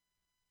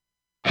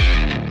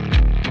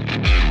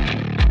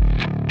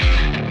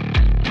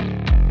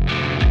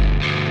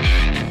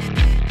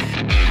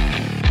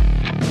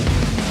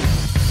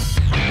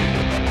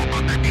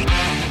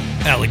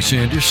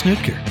Alexander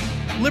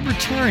Snitker,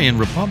 libertarian,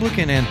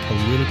 Republican, and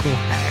political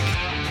hack.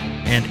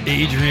 And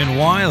Adrian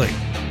Wiley,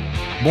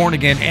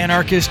 born-again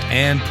anarchist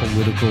and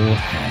political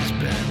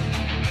has-been.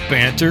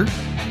 Banter,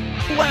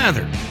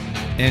 blather,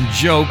 and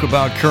joke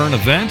about current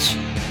events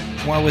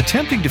while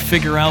attempting to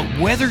figure out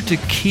whether to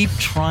keep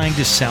trying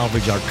to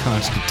salvage our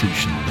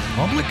constitutional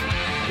republic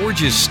or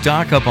just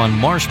stock up on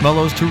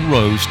marshmallows to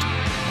roast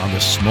on the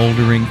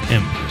smoldering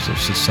embers of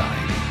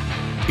society.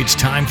 It's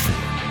time for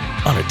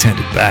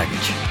Unattended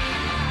Baggage.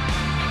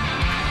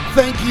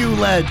 Thank you,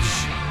 Ledge.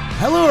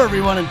 Hello,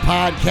 everyone in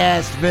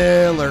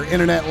Podcastville or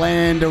Internet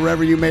Land or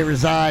wherever you may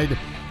reside.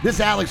 This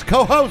is Alex,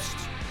 co-host,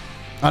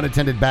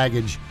 Unattended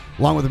Baggage.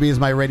 Along with me is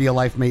my radio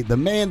life mate, the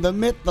man, the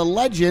myth, the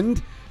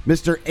legend,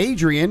 Mr.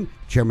 Adrian,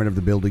 chairman of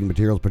the Building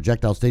Materials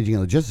Projectile Staging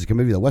and Logistics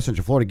Committee of the West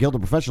Central Florida Guild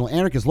of Professional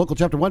Anarchists, Local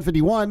Chapter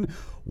 151.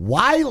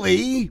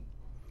 Wiley,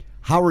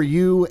 how are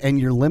you and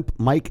your limp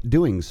mic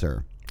doing,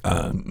 sir?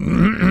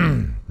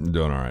 Doing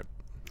all right.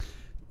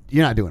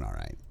 You're not doing all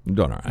right. I'm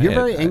doing all right. You're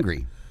very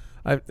angry.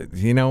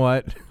 You know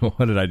what?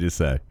 What did I just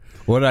say?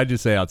 What did I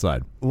just say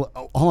outside? Well,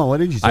 hold on, what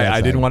did you say? I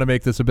didn't want to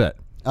make this a bit.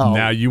 Oh.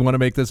 Now you want to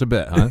make this a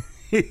bit, huh?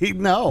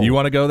 No. You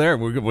want to go there? Are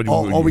we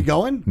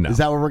going? No. Is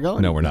that where we're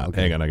going? No, we're not.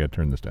 Okay. Hang on, I got to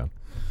turn this down.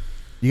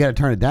 You got to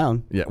turn it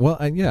down. Yeah, well,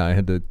 I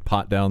had to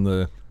pot down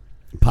the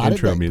Pot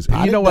intro it, music.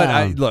 pot You know it what?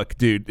 down. Look,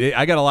 dude,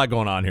 I got a lot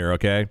going on here,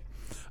 okay?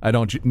 I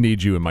don't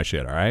need you in my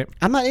shit, all right?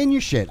 I'm not in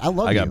your shit. I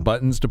love you. I got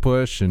buttons to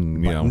push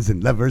and, buttons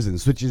and levers and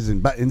switches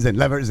and buttons and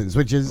levers and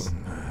switches.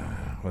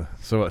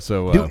 So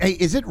Dude, hey,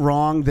 is it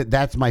wrong that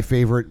that's my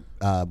favorite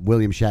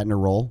William Shatner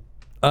role?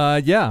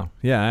 yeah,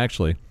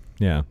 actually.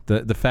 Yeah.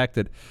 The fact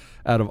that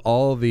out of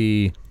all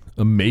the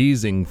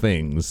amazing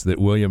things that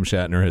William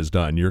Shatner has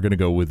done, you're going to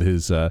go with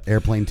his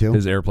Airplane 2?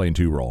 His Airplane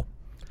 2 role.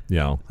 You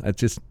know,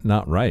 that's just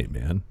not right,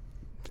 man.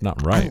 It's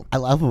not right. I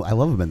love him. I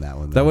love him in that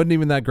one. That wasn't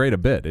even that great a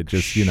bit. It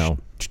just, it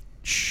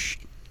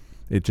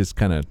just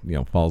kind of,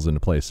 falls into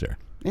place there.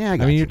 Yeah, I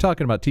mean, you're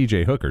talking about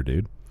T.J. Hooker,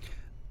 dude.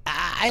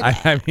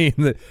 I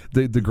mean,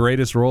 the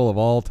greatest role of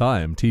all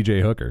time, T.J.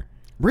 Hooker.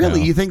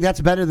 Really? You think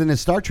that's better than his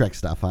Star Trek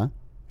stuff, huh?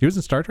 He was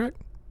in Star Trek?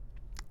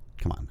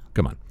 Come on.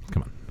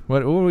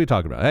 What are we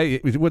talking about? Hey,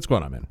 what's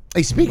going on, man?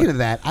 Hey, speaking of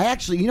that, I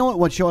actually, you know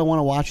what show I want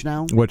to watch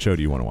now? What show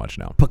do you want to watch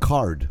now?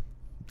 Picard.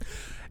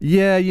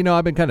 Yeah,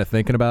 I've been kind of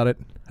thinking about it.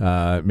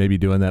 Maybe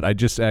doing that. I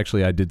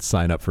did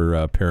sign up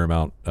for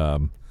Paramount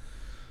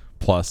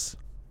Plus.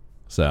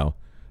 So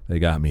they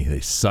got me.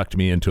 They sucked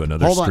me into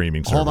another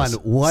streaming service.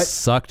 Hold on. What?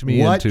 Sucked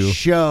me what into. What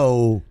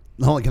show?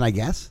 Hold on, can I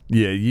guess?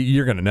 Yeah,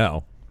 you're going to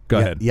know. Go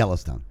ahead.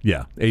 Yellowstone.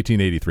 Yeah,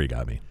 1883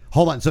 got me.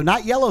 Hold on. So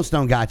not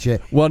Yellowstone got you.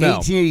 Well, no.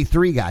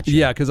 1883 got you.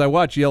 Yeah, because I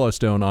watch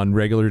Yellowstone on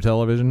regular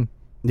television.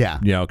 Yeah.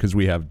 Because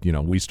we have,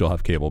 we still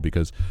have cable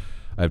because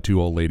I have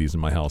two old ladies in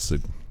my house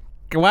that.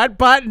 What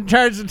button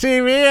turns the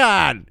TV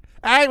on?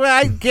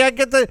 I can't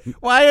get the.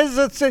 Why is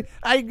it?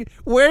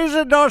 Where's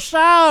the no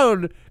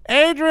sound?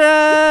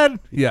 Adrian.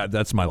 Yeah,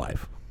 that's my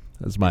life.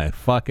 That's my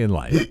fucking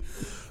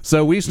life.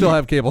 So we still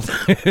have cable.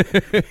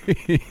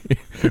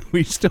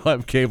 We still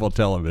have cable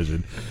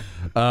television.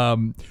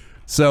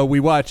 So we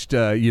watched,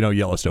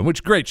 Yellowstone,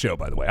 which great show,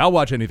 by the way. I'll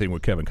watch anything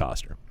with Kevin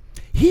Costner.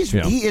 He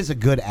is a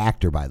good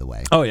actor, by the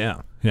way. Oh yeah.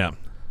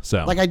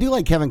 So I do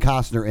like Kevin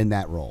Costner in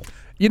that role.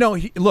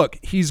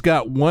 He's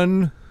got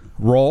one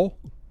role.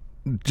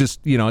 Just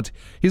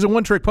he's a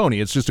one-trick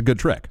pony. It's just a good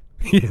trick.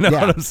 You know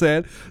what I'm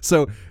saying?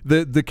 So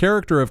the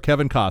character of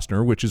Kevin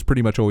Costner, which is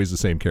pretty much always the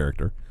same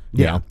character.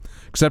 Yeah.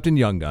 Except in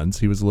Young Guns,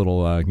 he was a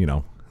little, a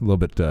little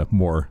bit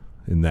more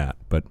in that.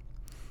 But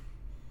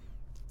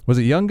was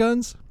it Young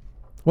Guns?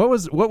 What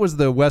was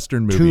the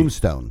Western movie?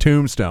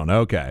 Tombstone.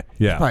 Okay.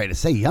 Yeah. Probably to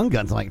say Young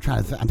Guns, I'm like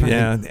trying to.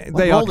 Think,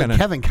 they all did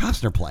Kevin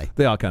Costner play?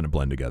 They all kind of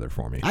blend together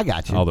for me. I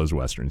got you. All those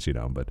Westerns, So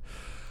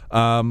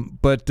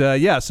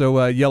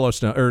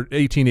Yellowstone or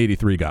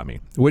 1883 got me.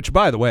 Which,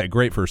 by the way,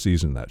 great first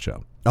season of that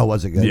show. Oh,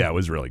 was it good? Yeah, it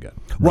was really good.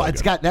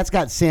 That's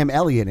got Sam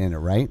Elliott in it,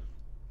 right?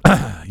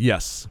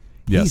 Yes.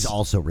 He's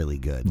also really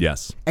good.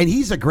 Yes. And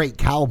he's a great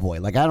cowboy.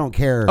 Like, I don't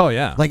care. Oh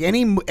yeah. Like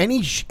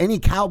any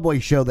cowboy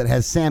show that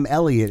has Sam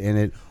Elliott in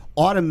it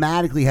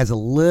automatically has a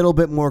little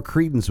bit more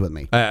credence with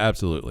me.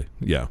 Absolutely.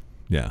 Yeah.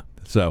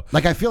 So,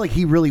 like, I feel like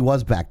he really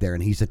was back there,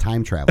 and he's a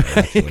time traveler.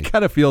 It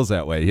kind of feels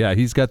that way. Yeah,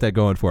 he's got that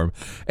going for him,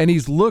 and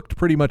he's looked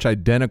pretty much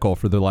identical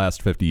for the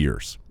last 50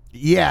 years.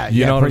 Yeah,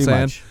 you know what I'm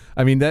saying? Much.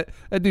 I mean, that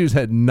dude's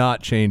had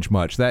not changed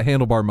much. That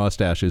handlebar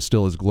mustache is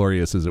still as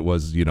glorious as it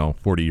was,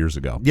 40 years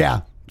ago.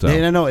 Yeah.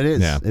 So, no, it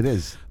is. Yeah. It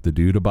is. The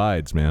dude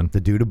abides, man.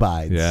 The dude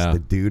abides. Yeah. The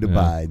dude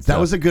abides. That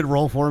was a good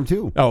role for him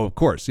too. Oh, of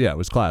course. Yeah, it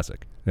was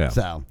classic. Yeah.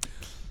 So.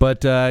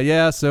 But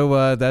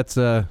so that's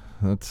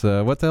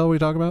what the hell are we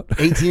talking about?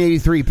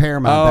 1883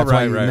 Paramount. Oh, that's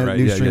right.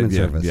 New streaming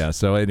service. Yeah.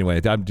 So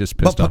anyway, I'm just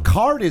pissed off. But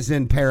Picard is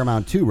in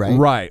Paramount too,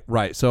 right?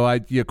 Right. So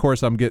of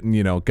course, I'm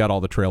getting got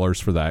all the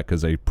trailers for that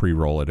because they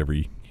pre-roll it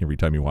every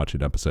time you watch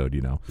an episode.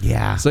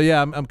 Yeah. So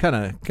yeah, I'm kind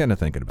of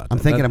thinking about that. I'm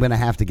thinking I'm going to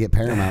have to get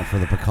Paramount for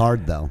the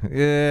Picard though.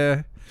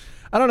 Yeah.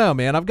 I don't know,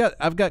 man.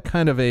 I've got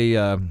kind of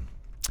a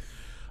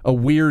a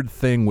weird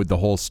thing with the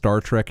whole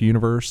Star Trek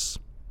universe.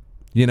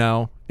 You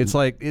know, it's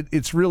like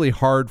it's really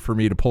hard for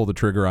me to pull the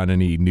trigger on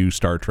any new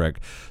Star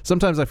Trek.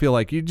 Sometimes I feel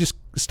like you just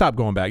stop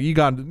going back. You've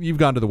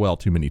gone to the well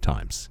too many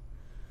times.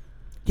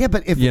 Yeah,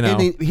 but if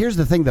here's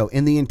the thing though,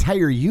 in the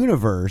entire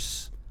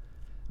universe,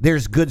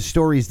 there's good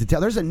stories to tell.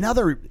 There's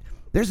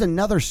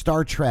another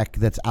Star Trek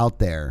that's out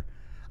there.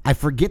 I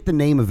forget the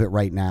name of it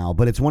right now,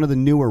 but it's one of the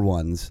newer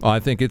ones. Oh, I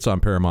think it's on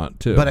Paramount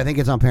too. But I think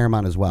it's on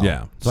Paramount as well.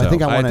 Yeah. So I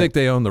think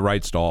they own the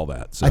rights to all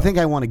that. So. I think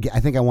I want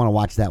to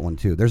watch that one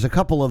too. There's a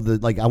couple of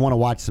I want to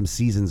watch some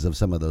seasons of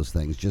some of those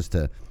things just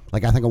to I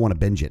think I want to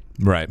binge it.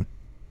 Right.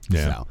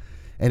 Yeah. So,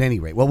 at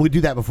any rate, well, we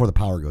do that before the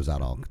power goes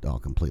out all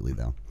completely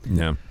though.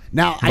 Yeah.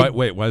 Now,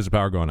 wait, why is the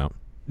power going out?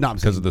 No,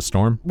 because of the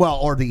storm. Well,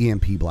 or the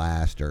EMP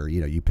blast, or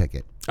you pick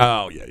it.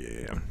 Oh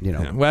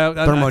yeah. Well,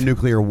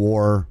 thermonuclear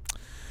war.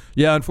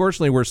 Yeah,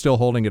 unfortunately, we're still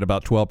holding at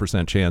about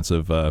 12% chance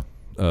of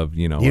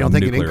You don't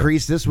think it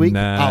increased this week?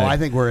 Nah. Oh, I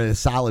think we're at a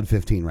solid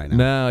 15 right now.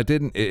 No, it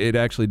didn't. It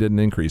actually didn't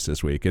increase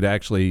this week. It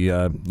actually,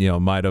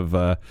 might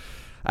have.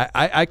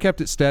 I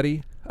kept it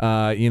steady.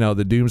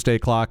 The doomsday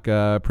clock,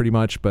 pretty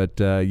much. But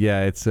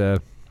it's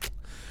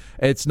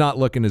not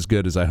looking as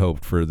good as I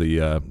hoped for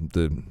the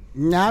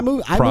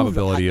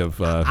probability of.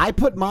 I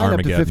put mine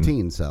Armageddon. up to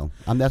 15, so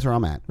that's where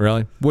I'm at.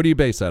 Really? What do you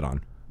base that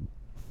on?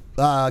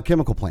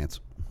 Chemical plants.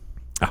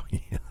 Oh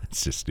yeah,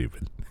 that's just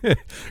stupid.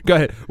 Go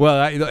ahead.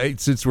 Well,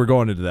 since we're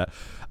going into that,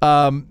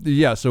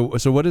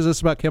 So what is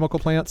this about chemical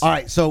plants? All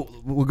right, so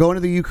we'll go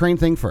into the Ukraine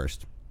thing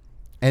first,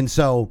 and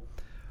so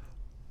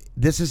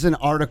this is an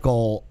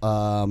article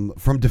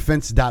from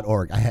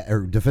defense.org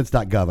or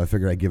defense.gov. I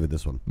figured I'd give it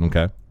this one.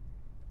 Okay.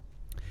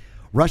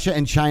 Russia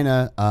and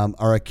China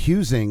are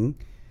accusing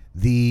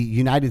the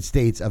United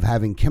States of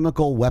having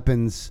chemical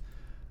weapons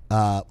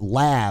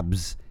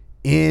labs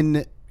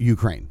in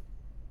Ukraine.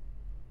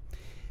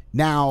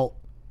 Now,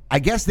 I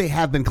guess they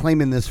have been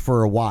claiming this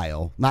for a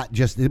while.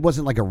 It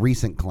wasn't like a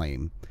recent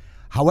claim.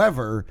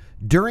 However,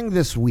 during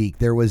this week,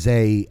 there was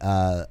a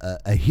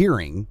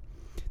hearing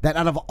that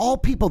out of all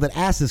people that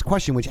asked this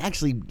question, which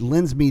actually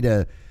lends me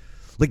to,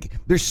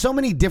 there's so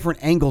many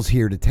different angles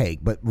here to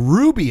take, but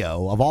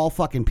Rubio, of all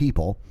fucking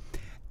people,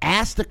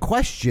 asked a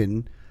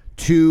question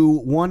to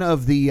one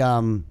of the,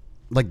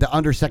 the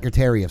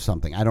undersecretary of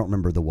something. I don't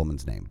remember the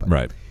woman's name. But,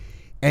 right.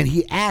 And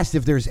he asked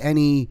if there's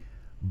any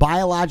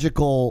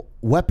biological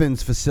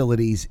weapons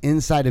facilities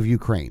inside of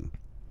Ukraine.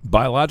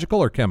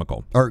 Biological or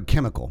chemical? Or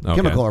chemical. Okay.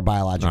 Chemical or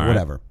biological,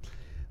 whatever.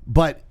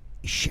 But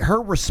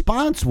her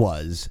response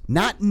was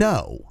not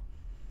no.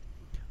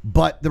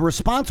 But the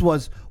response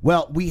was,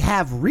 well, we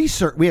have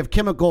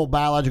chemical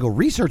biological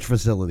research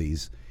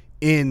facilities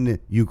in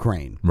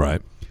Ukraine.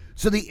 Right.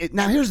 So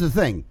now here's the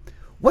thing.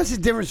 What's the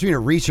difference between a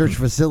research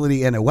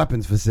facility and a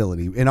weapons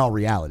facility in all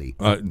reality?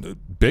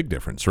 Big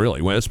difference,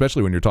 really,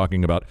 especially when you're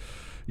talking about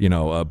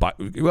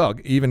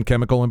even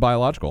chemical and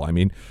biological. I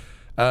mean,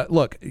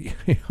 look,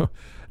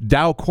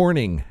 Dow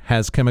Corning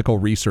has chemical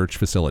research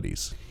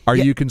facilities. Are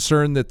you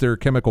concerned that they're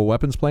chemical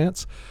weapons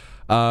plants?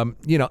 And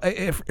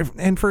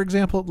for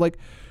example,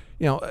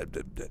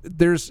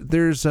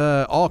 there's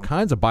all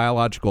kinds of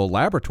biological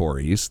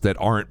laboratories that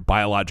aren't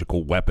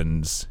biological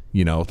weapons.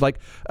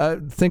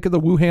 Think of the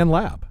Wuhan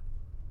lab.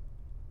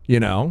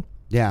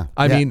 Yeah.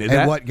 I mean,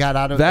 and what got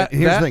out of that?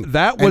 Here's the thing.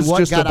 That was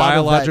just a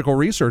biological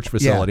research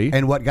facility. Yeah,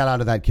 and what got out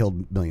of that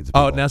killed millions of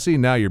people.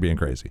 Now you're being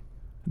crazy.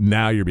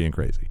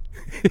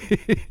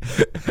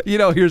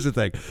 Here's the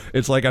thing.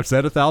 It's like I've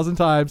said 1,000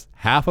 times,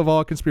 half of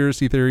all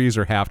conspiracy theories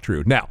are half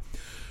true. Now,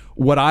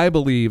 what I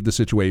believe the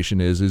situation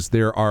is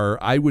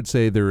I would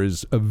say there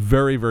is a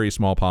very, very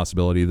small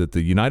possibility that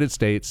the United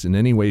States in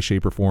any way,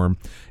 shape, or form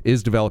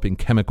is developing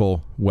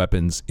chemical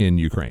weapons in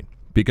Ukraine,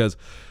 because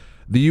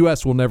the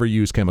U.S. will never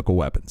use chemical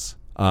weapons.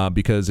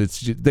 Because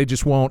they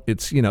just won't.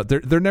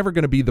 They're never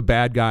going to be the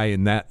bad guy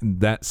in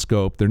that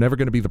scope. They're never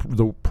going to be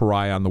the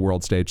pariah on the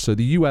world stage. So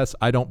the U.S.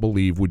 I don't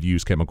believe would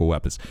use chemical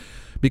weapons,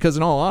 because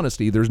in all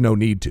honesty, there's no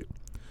need to.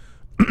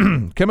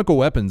 Chemical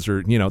weapons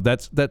are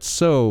that's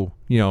so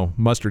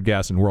mustard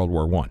gas in World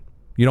War I.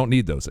 You don't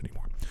need those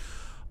anymore.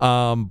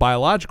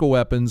 Biological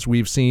weapons,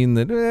 we've seen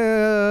that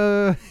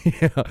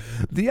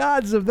the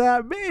odds of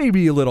that may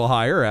be a little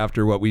higher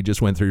after what we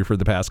just went through for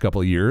the past couple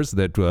of years,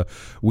 that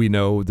we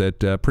know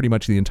that pretty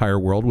much the entire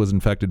world was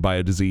infected by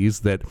a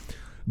disease that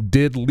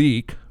did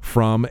leak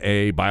from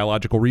a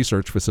biological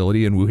research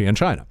facility in Wuhan,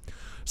 China.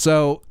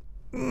 So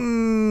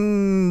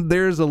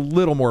there's a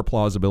little more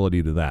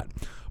plausibility to that.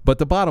 But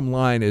the bottom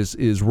line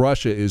is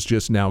Russia is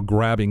just now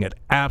grabbing at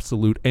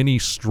absolute any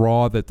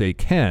straw that they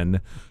can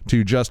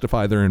to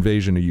justify their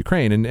invasion of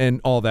Ukraine. And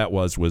all that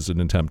was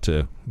an attempt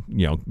to,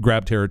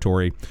 grab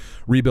territory,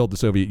 rebuild the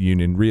Soviet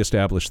Union,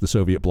 reestablish the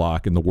Soviet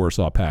bloc and the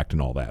Warsaw Pact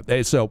and all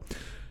that. So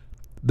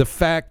the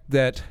fact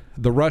that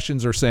the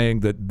Russians are saying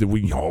that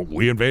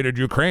we invaded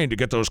Ukraine to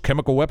get those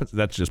chemical weapons,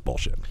 that's just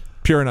bullshit.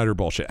 Pure and utter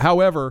bullshit.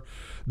 However,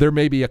 there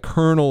may be a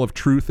kernel of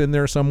truth in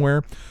there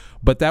somewhere.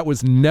 But that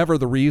was never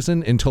the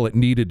reason until it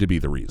needed to be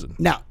the reason.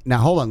 Now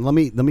hold on. Let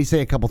me say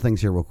a couple things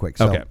here real quick.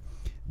 So, okay.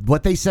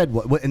 what they said,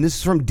 and this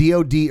is from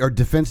DOD or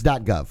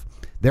defense.gov.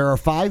 There are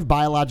 5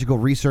 biological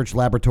research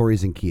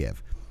laboratories in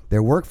Kiev.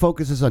 Their work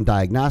focuses on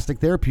diagnostic,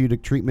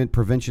 therapeutic, treatment,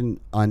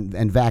 prevention,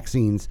 and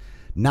vaccines,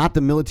 not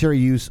the military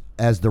use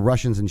as the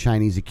Russians and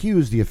Chinese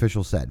accuse, the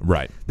official said.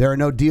 Right. There are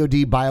no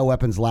DOD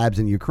bioweapons labs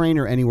in Ukraine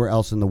or anywhere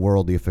else in the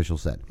world, the official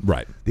said.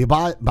 Right. The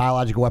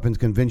Biological Weapons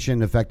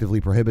Convention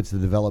effectively prohibits the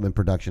development,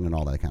 production, and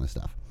all that kind of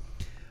stuff.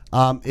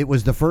 It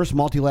was the first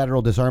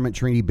multilateral disarmament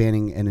treaty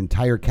banning an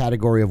entire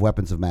category of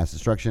weapons of mass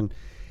destruction.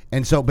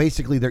 And so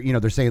basically,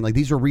 they're saying like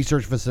these were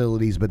research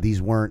facilities, but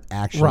these weren't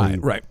actually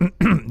right.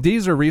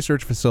 These are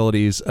research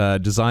facilities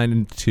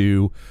designed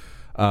to,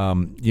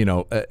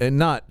 and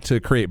not to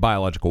create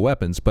biological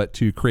weapons, but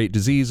to create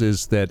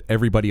diseases that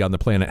everybody on the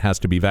planet has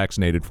to be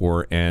vaccinated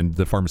for, and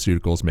the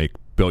pharmaceuticals make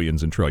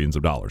billions and trillions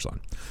of dollars on.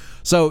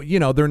 So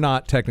they're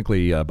not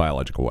technically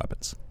biological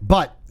weapons,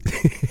 but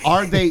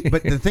are they?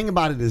 But the thing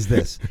about it is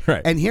this,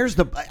 right? And here's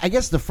I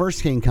guess the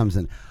first thing comes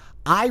in.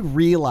 I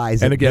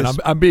realize, and again,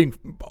 I'm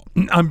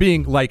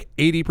being like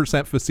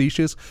 80%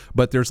 facetious,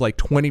 but there's like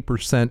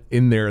 20%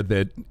 in there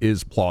that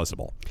is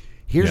plausible.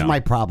 Here's my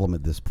problem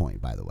at this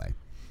point, by the way.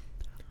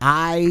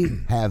 I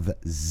have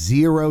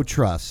zero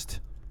trust,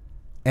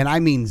 and I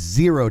mean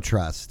zero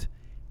trust,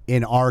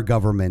 in our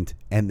government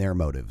and their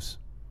motives.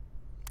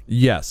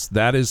 Yes,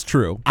 that is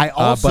true. I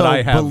also but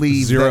I have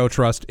believe zero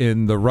trust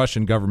in the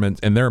Russian government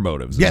and their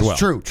motives as well.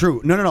 Yes,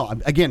 true. No.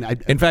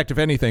 Again, in fact, if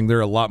anything,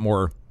 they're a lot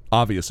more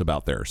obvious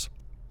about theirs.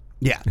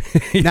 Yeah.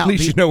 At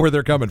least you know where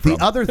they're coming from.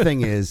 The other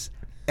thing is,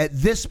 at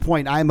this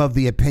point, I'm of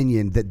the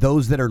opinion that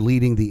those that are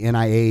leading the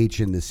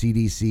NIH and the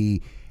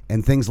CDC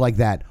and things like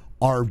that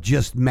are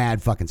just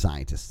mad fucking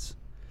scientists.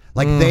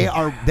 Like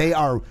they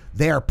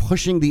are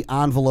pushing the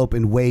envelope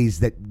in ways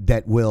that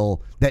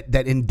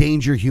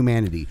endanger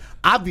humanity.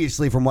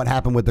 Obviously, from what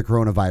happened with the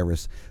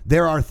coronavirus,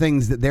 there are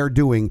things that they're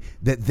doing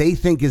that they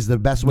think is the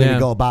best way to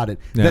go about it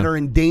that are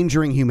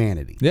endangering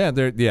humanity.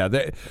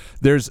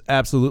 There's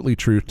absolutely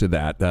truth to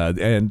that,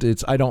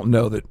 and I don't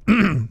know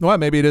that. Well,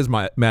 maybe it is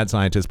my mad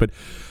scientist, but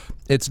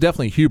it's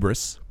definitely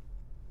hubris.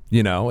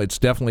 It's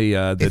definitely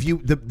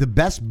the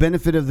best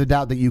benefit of the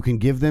doubt that you can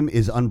give them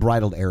is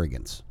unbridled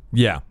arrogance.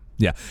 Yeah.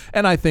 Yeah,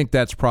 and I think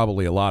that's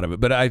probably a lot of it,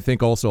 but I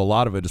think also a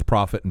lot of it is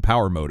profit and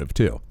power motive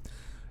too.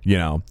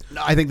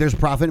 I think there's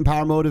profit and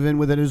power motive in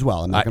with it as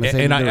well. I'm not going to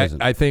say that there isn't.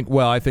 I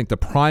think the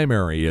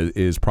primary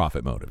is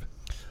profit motive.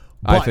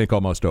 But, I think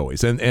almost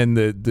always, and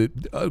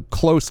the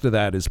close to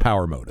that is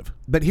power motive.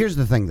 But here's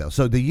the thing, though.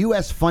 So the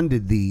U.S.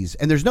 funded these,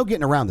 and there's no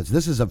getting around this.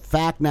 This is a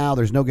fact now.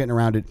 There's no getting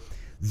around it.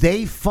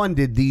 They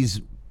funded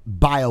these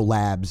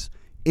biolabs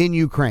in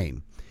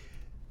Ukraine.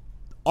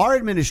 Our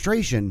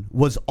administration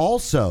was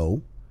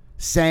also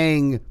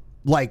saying,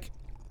 like,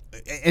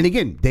 and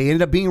again, they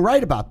ended up being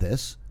right about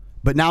this,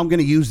 but now I'm going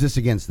to use this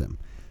against them.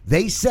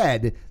 They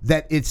said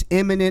that it's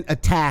imminent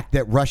attack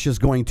that Russia's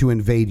going to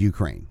invade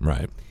Ukraine.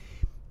 Right.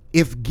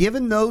 If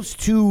given those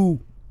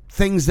two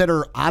things that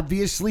are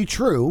obviously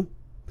true,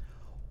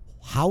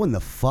 how in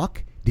the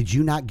fuck did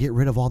you not get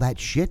rid of all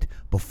that shit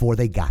before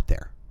they got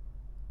there?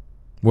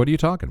 What are you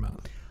talking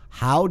about?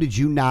 How did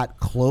you not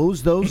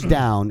close those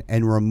down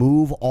and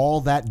remove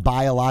all that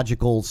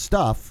biological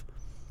stuff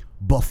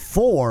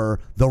before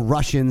the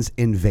Russians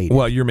invaded?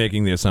 Well, you're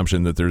making the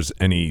assumption that there's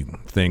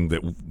anything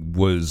that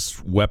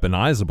was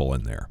weaponizable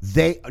in there.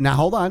 Now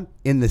hold on.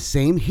 In the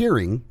same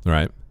hearing,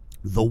 right,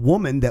 the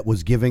woman that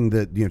was giving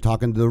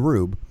talking to the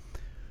Rube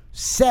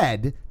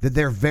said that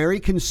they're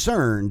very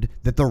concerned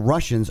that the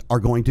Russians are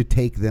going to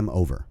take them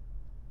over.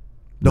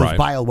 Those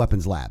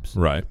bioweapons labs.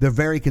 Right. They're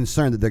very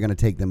concerned that they're going to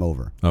take them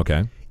over.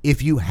 Okay.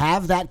 If you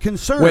have that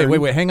concern,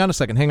 wait. Hang on a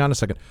second.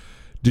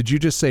 Did you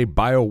just say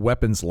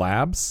bioweapons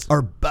labs?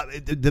 Or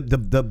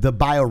the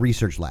bio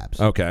research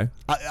labs? Okay.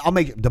 I'll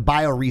make it the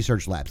bio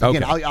research labs.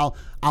 Again, okay.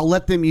 I'll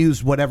let them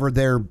use whatever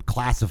they're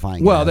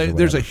classifying. Well,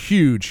 there's a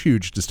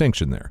huge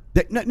distinction there.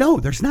 No,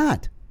 there's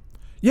not.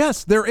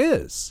 Yes, there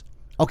is.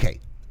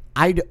 Okay.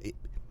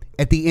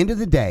 At the end of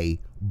the day,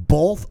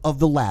 both of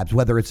the labs,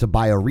 whether it's a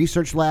bio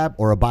research lab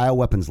or a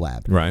bioweapons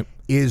lab, right,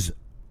 is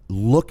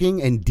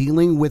looking and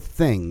dealing with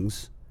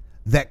things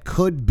that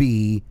could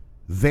be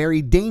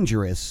very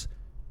dangerous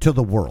to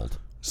the world.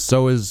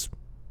 So is,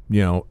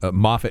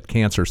 Moffitt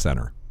Cancer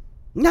Center.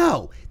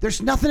 No,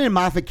 there's nothing in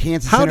Moffitt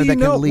Cancer Center that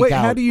can leak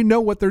out. How do you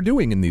know what they're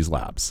doing in these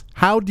labs?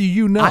 How do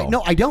you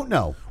know? I don't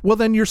know. Well,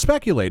 then you're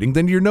speculating.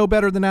 Then you're no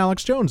better than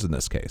Alex Jones in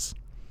this case.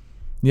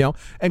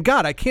 And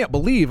God, I can't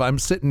believe I'm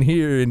sitting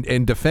here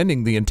and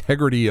defending the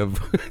integrity of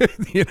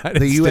the United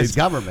States U.S.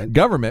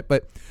 government.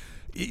 But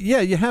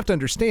yeah, you have to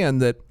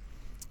understand that.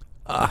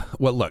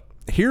 Well, look.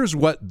 Here's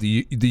what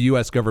the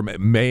U.S.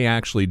 government may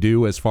actually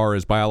do as far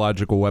as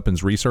biological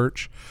weapons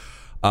research,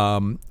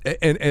 and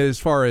as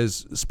far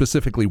as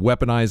specifically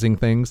weaponizing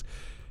things,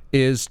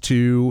 is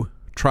to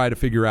try to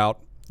figure out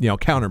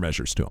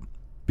countermeasures to them,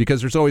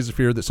 because there's always a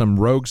fear that some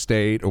rogue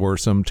state or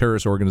some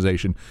terrorist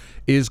organization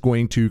is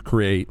going to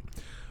create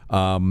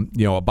a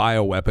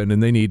bioweapon,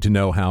 and they need to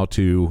know how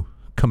to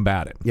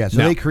combat it. Yeah, so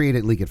they create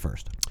it, leak it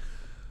first.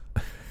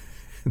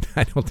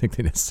 I don't think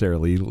they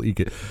necessarily leak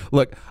it.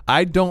 Look,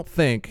 I don't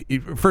think.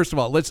 First of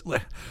all,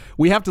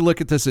 we have to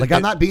look at this. Like,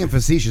 I'm not being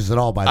facetious at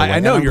all, by the way. I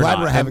know and I'm you're glad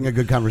not. we're having a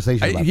good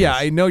conversation about this.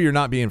 I know you're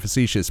not being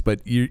facetious,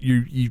 but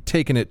you've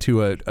taken it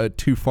to a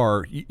too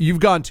far. You've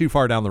gone too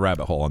far down the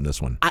rabbit hole on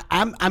this one.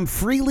 I'm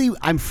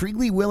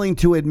freely willing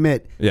to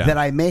admit that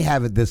I may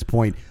have at this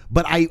point,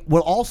 but I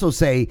will also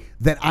say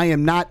that I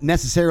am not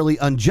necessarily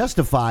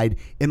unjustified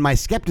in my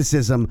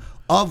skepticism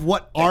of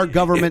what our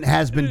government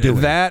has been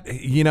doing. That,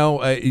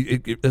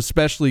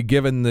 especially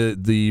given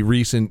the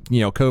recent,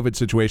 COVID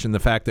situation, the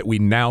fact that we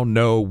now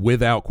know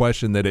without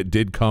question that it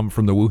did come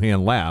from the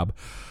Wuhan lab,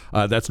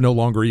 that's no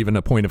longer even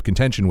a point of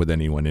contention with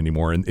anyone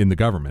anymore in the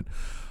government.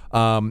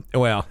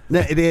 Well,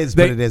 it is,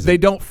 but it isn't. They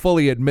don't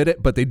fully admit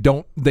it, but they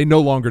no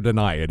longer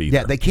deny it either.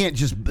 Yeah, they can't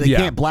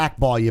can't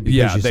blackball you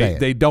because you say it.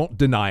 They don't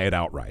deny it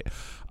outright.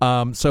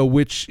 So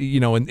which,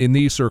 in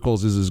these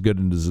circles is as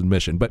good as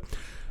admission. But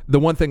the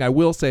one thing I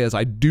will say is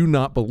I do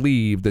not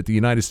believe that the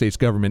United States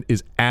government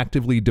is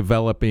actively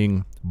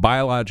developing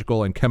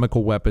biological and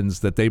chemical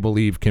weapons that they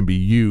believe can be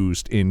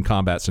used in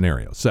combat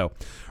scenarios. So,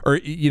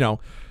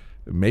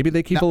 maybe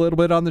they keep a little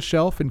bit on the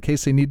shelf in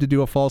case they need to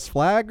do a false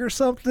flag or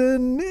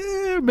something.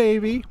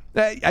 Maybe.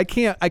 I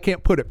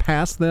can't put it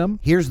past them.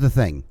 Here's the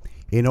thing.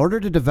 In order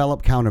to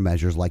develop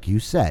countermeasures, like you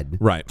said,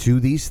 to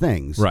these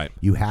things,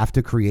 you have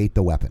to create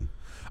the weapon.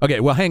 Okay,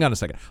 well, hang on a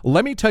second.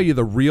 Let me tell you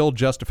the real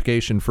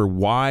justification for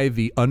why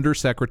the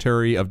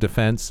Undersecretary of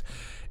Defense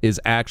is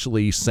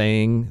actually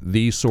saying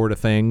these sort of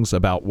things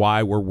about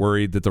why we're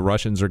worried that the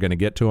Russians are going to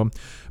get to them,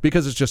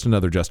 because it's just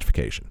another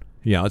justification.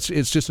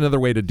 It's just another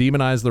way to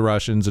demonize the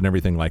Russians and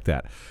everything like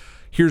that.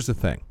 Here's the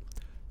thing.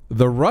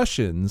 The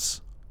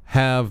Russians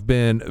have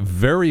been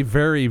very,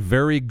 very,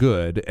 very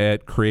good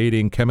at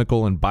creating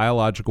chemical and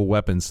biological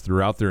weapons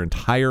throughout their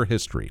entire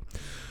history.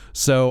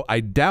 So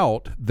I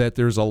doubt that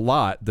there's a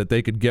lot that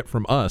they could get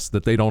from us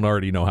that they don't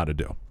already know how to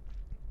do.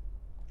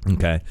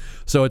 Okay,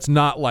 so it's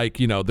not like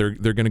they're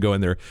going to go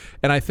in there.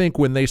 And I think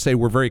when they say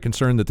we're very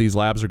concerned that these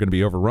labs are going to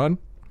be overrun,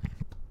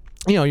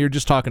 you're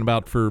just talking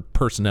about for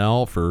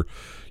personnel, for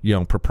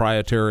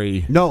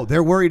proprietary. No,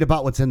 they're worried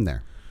about what's in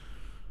there.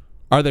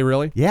 Are they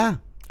really? Yeah.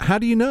 How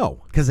do you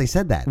know? Because they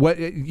said that. What?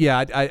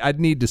 Yeah, I'd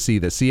need to see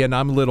this. See, and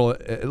I'm a little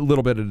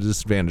bit at a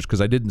disadvantage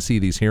because I didn't see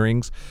these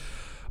hearings,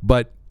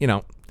 but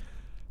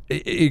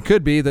it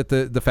could be that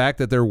the fact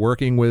that they're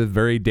working with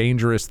very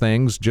dangerous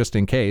things just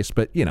in case.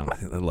 But,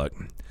 look,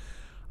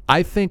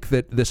 I think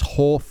that this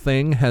whole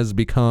thing has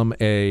become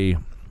a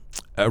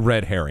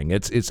red herring.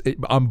 It's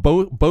on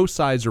both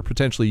sides are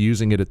potentially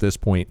using it at this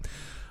point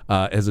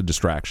as a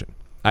distraction.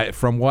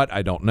 From what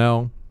I don't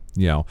know,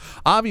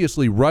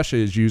 obviously Russia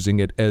is using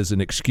it as an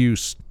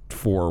excuse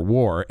for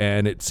war,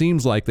 and it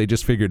seems like they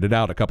just figured it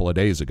out a couple of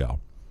days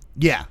ago.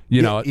 Yeah.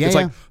 It's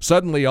like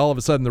suddenly, all of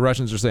a sudden, the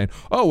Russians are saying,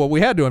 oh, well,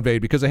 we had to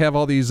invade because they have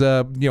all these,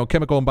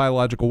 chemical and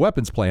biological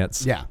weapons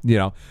plants.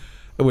 Yeah.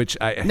 Which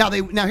Now,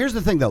 here's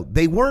the thing, though.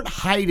 They weren't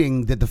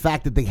hiding the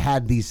fact that they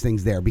had these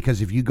things there,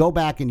 because if you go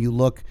back and you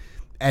look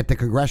at the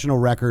congressional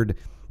record,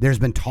 there's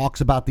been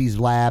talks about these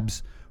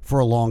labs for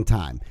a long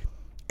time.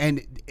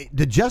 And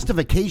the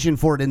justification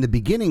for it in the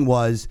beginning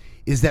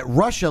is that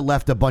Russia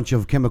left a bunch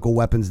of chemical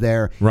weapons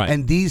there,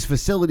 and these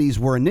facilities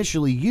were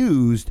initially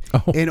used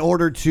in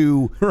order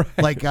to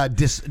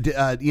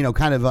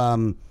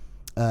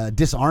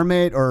disarm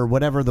it, or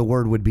whatever the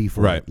word would be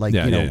for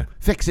it,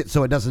 fix it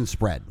so it doesn't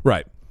spread.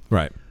 Right.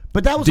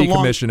 But that was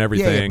decommission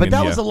everything. Yeah, but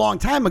that was a long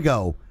time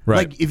ago.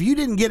 Right. Like, if you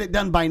didn't get it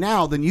done by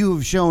now, then you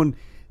have shown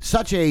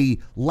such a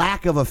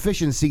lack of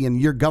efficiency in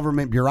your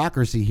government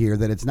bureaucracy here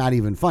that it's not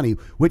even funny,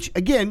 which,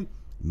 again,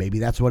 maybe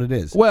that's what it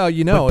is. Well,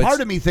 but part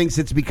of me thinks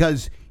it's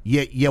because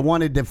you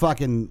wanted to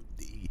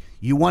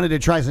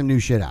try some new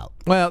shit out.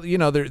 Well,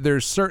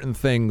 there's certain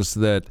things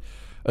that,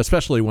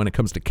 especially when it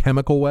comes to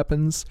chemical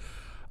weapons,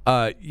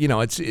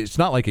 it's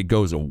not like it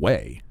goes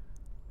away.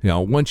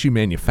 Once you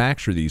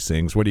manufacture these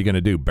things, what are you going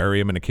to do? Bury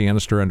them in a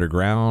canister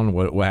underground?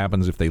 What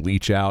happens if they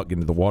leach out, get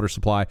into the water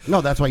supply?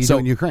 No, that's why you do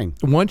in Ukraine.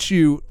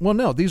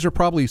 No, these are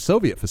probably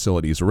Soviet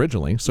facilities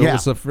originally, so it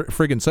was the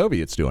friggin'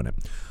 Soviets doing it.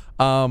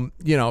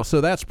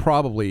 So that's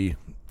probably,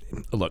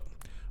 look,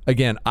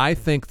 again, I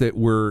think that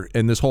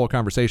in this whole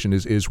conversation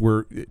this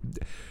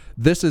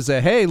is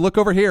a, hey, look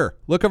over here,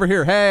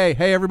 hey,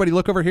 everybody,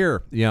 look over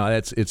here.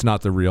 It's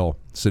not the real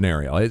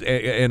scenario,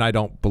 and I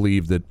don't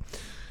believe that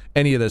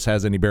any of this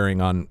has any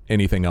bearing on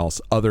anything else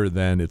other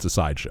than it's a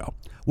sideshow.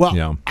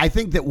 Well, I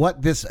think that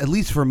what this, at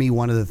least for me,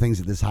 one of the things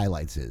that this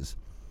highlights is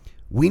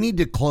we need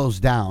to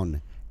close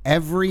down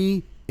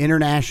every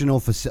international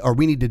facility, or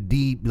we need to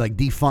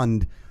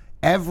defund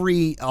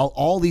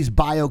all these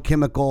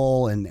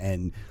biochemical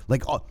and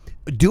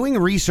doing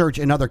research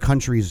in other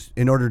countries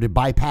in order to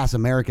bypass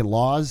American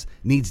laws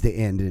needs to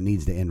end, and it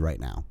needs to end right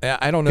now.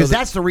 I don't know, because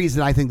that's the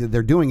reason I think that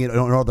they're doing it in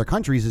other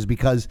countries, is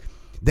because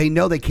they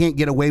know they can't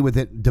get away with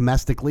it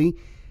domestically.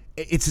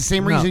 It's the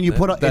same reason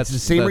it's the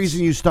same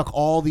reason you stuck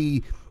all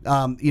the,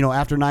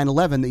 after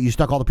 9/11, that you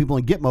stuck all the people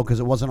in Gitmo, because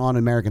it wasn't on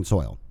American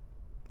soil.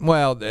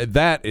 Well,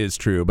 that is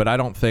true, but I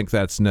don't think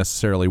that's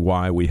necessarily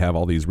why we have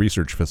all these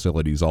research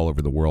facilities all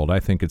over the world. I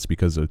think it's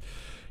because of,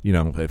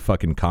 a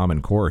fucking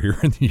Common Core here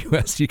in the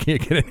U.S. You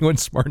can't get anyone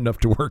smart enough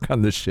to work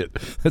on this shit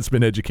that's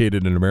been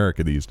educated in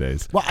America these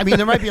days. Well, I mean,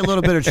 there might be a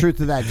little bit of truth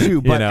to that,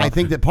 too, but I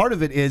think that part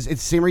of it is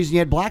it's the same reason you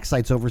had black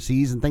sites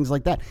overseas and things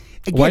like that.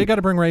 Again, why you got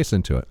to bring race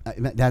into it?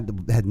 That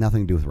had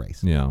nothing to do with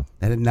race. Yeah.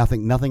 That had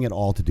nothing at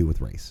all to do with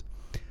race.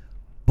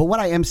 But what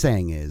I am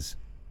saying is,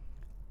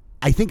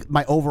 I think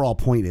my overall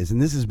point is,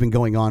 and this has been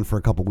going on for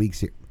a couple weeks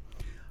here,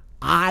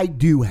 I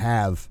do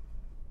have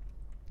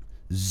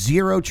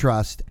zero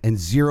trust and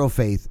zero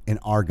faith in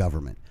our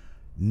government.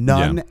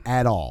 None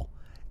at all.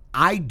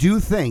 I do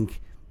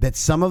think that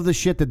some of the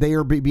shit that they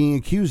are being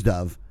accused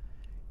of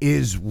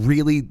is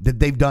really that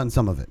they've done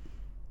some of it.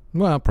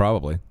 Well,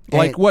 probably.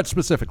 Like what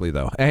specifically,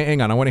 though?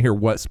 Hang on. I want to hear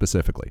what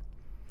specifically.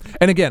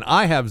 And again,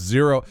 I have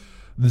zero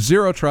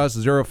trust,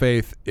 zero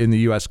faith in the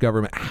U.S.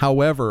 government.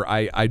 However,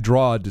 I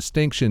draw a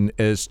distinction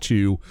as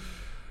to,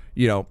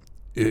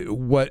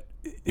 what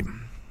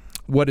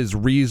is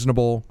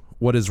reasonable,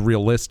 what is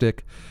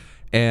realistic,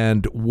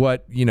 and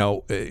what,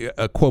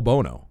 a quo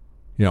bono.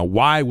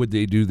 Why would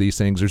they do these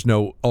things? There's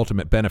no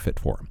ultimate benefit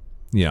for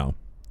them,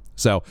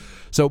 So,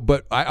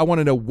 but I want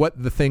to know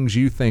what the things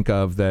you think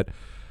of that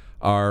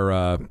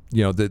are,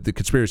 the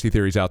conspiracy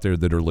theories out there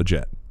that are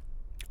legit.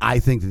 I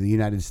think that the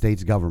United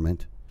States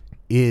government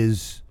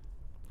is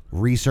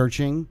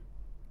researching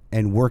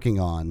and working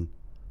on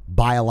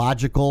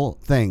biological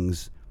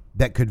things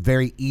that could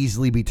very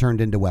easily be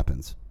turned into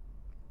weapons.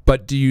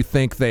 But do you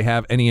think they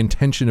have any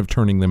intention of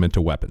turning them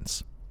into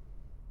weapons?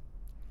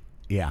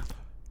 Yeah.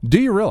 Do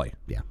you really?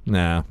 Yeah.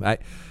 Nah.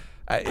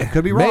 I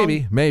could be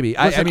wrong. Maybe.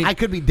 Listen, I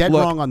could be dead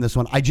wrong on this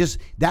one.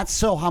 That's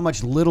how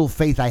much little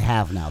faith I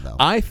have now, though.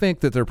 I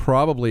think that they're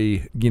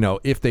probably,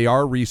 if they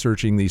are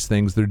researching these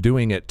things, they're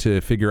doing it to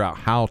figure out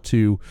how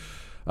to,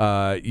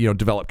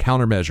 develop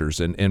countermeasures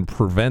and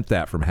prevent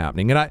that from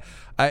happening. And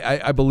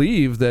I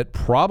believe that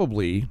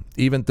probably,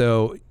 even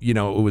though,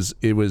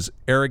 it was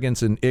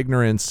arrogance and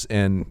ignorance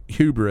and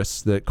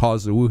hubris that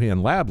caused the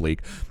Wuhan lab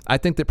leak, I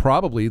think that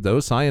probably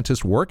those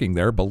scientists working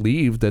there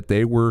believed that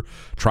they were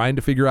trying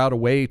to figure out a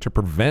way to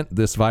prevent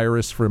this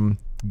virus from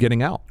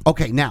getting out.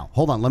 Okay, now,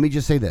 hold on. Let me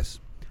just say this.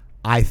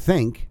 I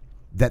think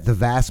that the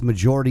vast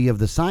majority of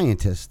the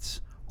scientists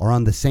are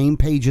on the same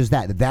page as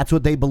that. That's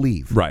what they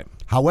believe. Right.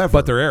 However,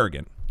 but they're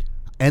arrogant.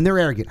 And they're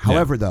arrogant.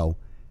 However, though,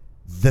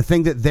 the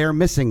thing that they're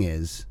missing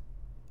is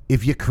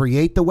if you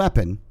create the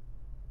weapon,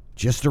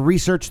 just to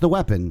research the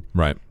weapon,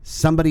 right,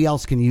 somebody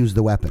else can use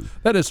the weapon.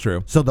 That is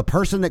true. So the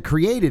person that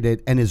created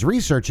it and is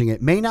researching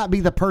it may not be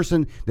the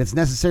person that's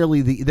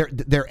necessarily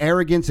their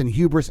arrogance and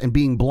hubris and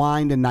being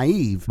blind and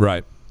naive.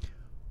 Right.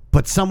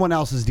 But someone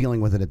else is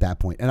dealing with it at that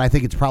point. And I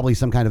think it's probably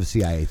some kind of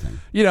CIA thing.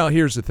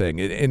 Here's the thing.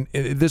 And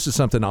this is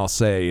something I'll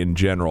say in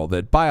general,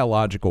 that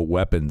biological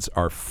weapons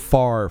are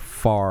far,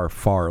 far,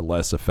 far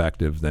less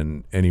effective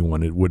than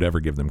anyone would ever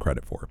give them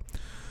credit for.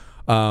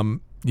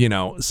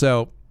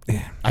 So...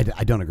 I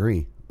don't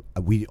agree.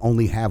 We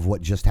only have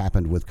what just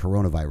happened with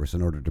coronavirus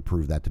in order to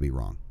prove that to be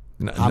wrong.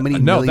 How many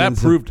millions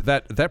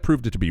that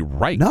proved it to be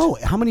right. No,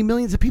 how many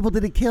millions of people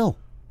did it kill?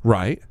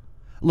 Right.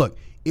 Look,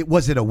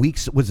 was it weak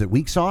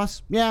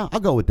sauce? Yeah, I'll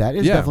go with that.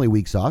 It's definitely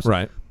weak sauce.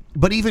 Right.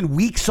 But even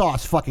weak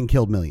sauce fucking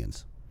killed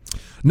millions.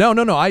 No.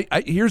 I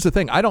here's the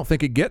thing. I don't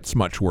think it gets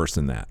much worse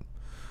than that.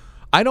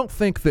 I don't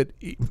think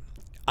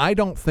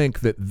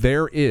that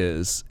there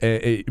is,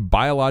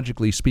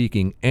 biologically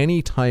speaking,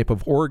 any type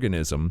of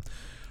organism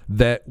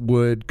that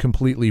would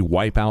completely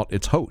wipe out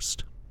its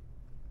host.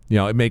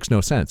 It makes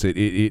no sense.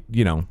 It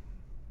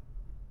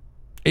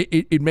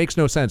makes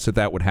no sense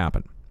that would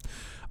happen.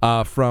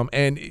 From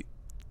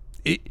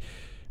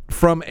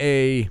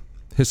a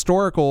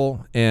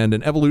historical and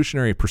an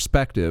evolutionary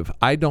perspective,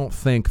 I don't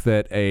think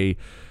that a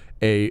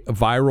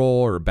viral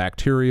or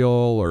bacterial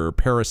or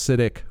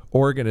parasitic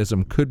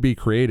organism could be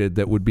created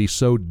that would be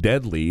so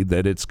deadly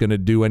that it's going to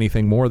do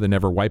anything more than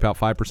ever wipe out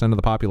 5% of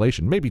the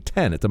population, maybe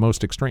 10 at the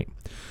most extreme.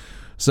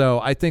 So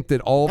I think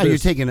that you're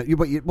taking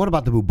it. What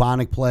about the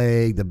bubonic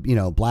plague, the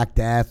Black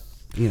Death?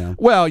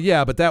 Well,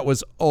 yeah, but that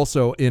was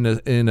also in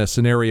a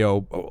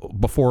scenario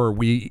before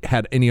we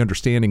had any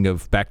understanding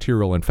of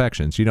bacterial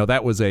infections.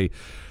 That was a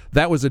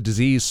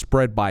disease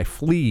spread by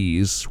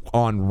fleas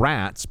on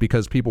rats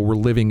because people were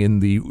living in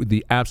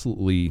the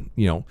absolutely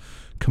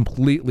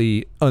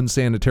completely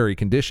unsanitary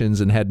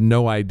conditions and had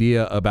no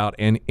idea about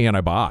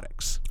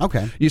antibiotics.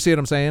 Okay, you see what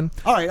I'm saying?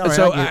 All right.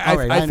 So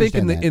I think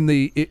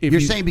you're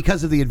saying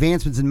because of the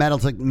advancements in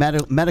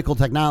medical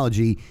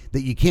technology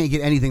that you can't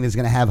get anything that's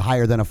going to have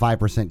higher than a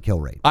 5% kill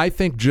rate. I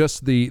think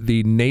just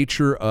the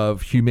nature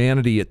of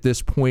humanity at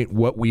this point,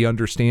 what we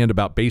understand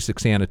about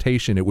basic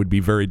sanitation, it would be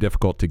very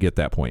difficult to get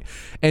that point.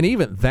 And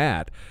even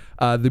that,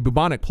 the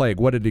bubonic plague,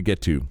 what did it get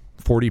to?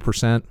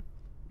 40%.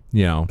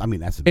 I mean,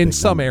 that's a big in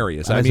some number.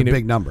 areas. That's a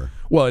big number.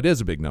 Well, it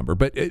is a big number.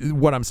 But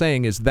what I'm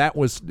saying is that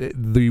was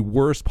the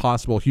worst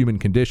possible human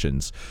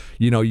conditions.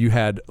 You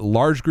had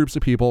large groups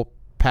of people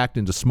packed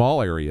into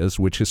small areas,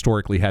 which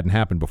historically hadn't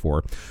happened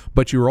before.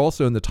 But you were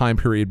also in the time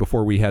period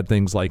before we had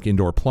things like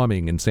indoor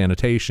plumbing and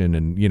sanitation,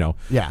 and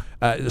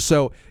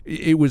so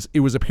it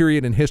was a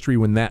period in history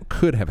when that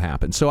could have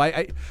happened. So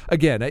and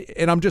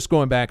I'm just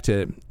going back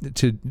to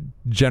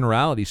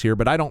generalities here,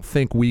 but I don't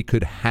think we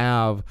could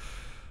have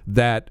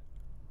that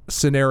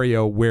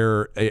scenario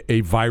where a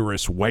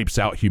virus wipes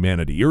out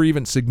humanity, or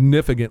even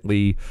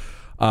significantly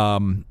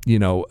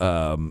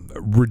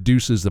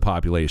reduces the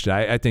population.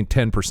 I think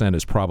 10%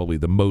 is probably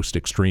the most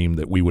extreme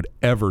that we would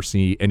ever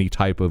see any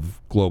type of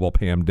global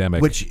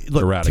pandemic. Which,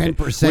 look, eradicate.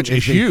 10%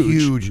 is a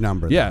huge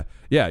number. Yeah,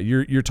 yeah.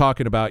 You're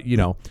talking about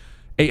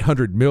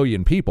 800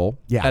 million people.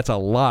 Yeah, that's a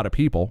lot of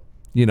people.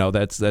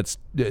 That's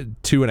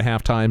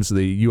 2.5 times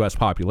the U.S.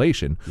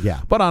 population.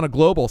 Yeah, but on a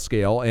global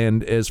scale,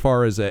 and as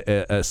far as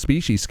a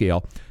species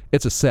scale,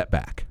 it's a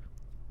setback.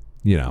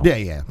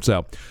 Yeah.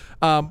 So.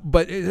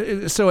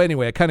 So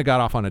anyway, I kind of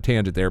got off on a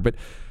tangent there, but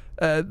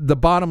the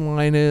bottom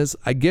line is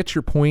I get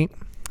your point,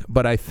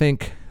 but I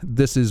think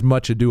this is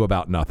much ado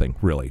about nothing,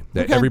 really.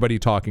 Okay. Everybody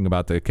talking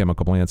about the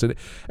chemical plants. And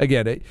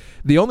again,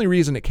 the only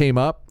reason it came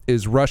up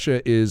is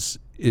Russia is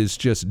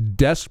just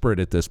desperate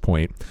at this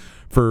point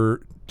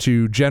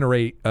to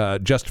generate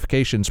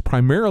justifications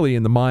primarily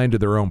in the mind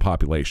of their own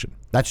population.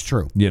 That's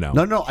true.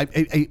 No.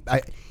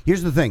 I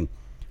here's the thing.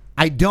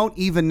 I don't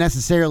even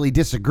necessarily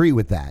disagree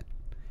with that.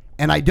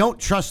 And I don't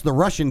trust the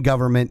Russian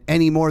government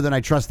any more than I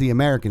trust the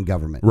American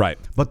government. Right.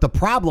 But the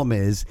problem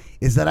is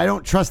that I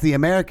don't trust the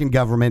American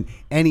government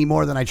any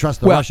more than I trust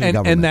the Russian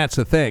government. And that's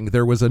the thing.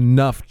 There was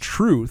enough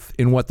truth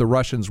in what the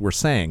Russians were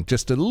saying,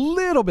 just a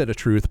little bit of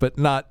truth, but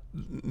not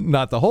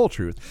the whole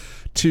truth,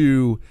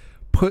 to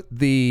put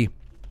the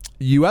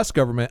U.S.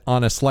 government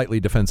on a slightly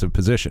defensive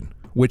position,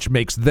 which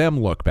makes them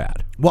look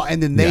bad. Well,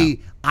 and then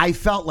I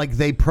felt like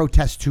they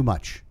protest too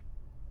much.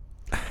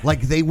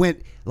 Like they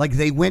went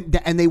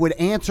and they would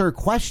answer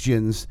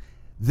questions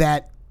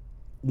that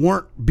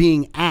weren't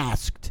being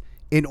asked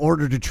in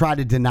order to try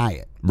to deny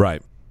it.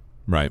 Right.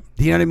 Do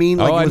you know what I mean?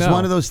 Like it was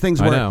one of those things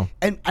where, I know.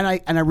 And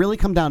I really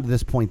come down to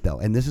this point though,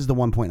 and this is the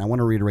one point I want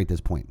to reiterate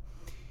this point.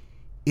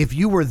 If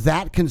you were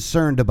that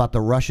concerned about the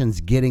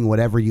Russians getting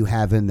whatever you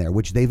have in there,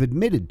 which they've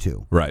admitted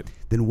to, right,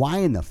 then why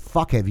in the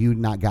fuck have you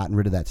not gotten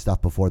rid of that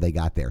stuff before they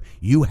got there?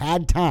 You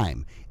had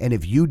time, and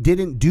if you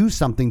didn't do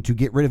something to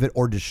get rid of it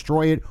or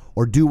destroy it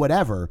or do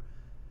whatever,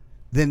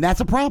 then that's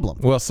a problem.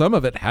 Well, some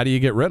of it, how do you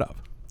get rid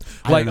of?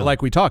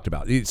 Like we talked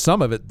about,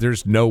 some of it,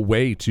 there's no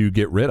way to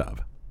get rid of.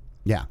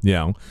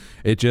 Yeah.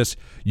 It just,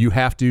 you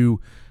have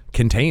to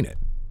contain it.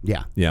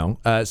 Yeah.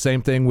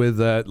 Same thing with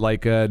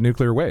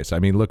nuclear waste. I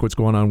mean, look what's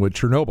going on with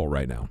Chernobyl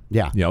right now.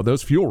 Yeah.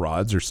 Those fuel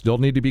rods still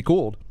need to be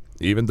cooled,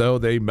 even though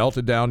they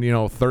melted down,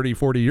 30,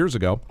 40 years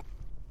ago.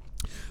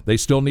 They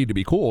still need to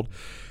be cooled.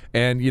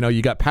 And,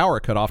 you got power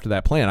cut off to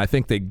that plant. I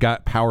think they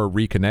got power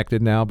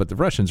reconnected now, but the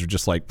Russians are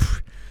just like,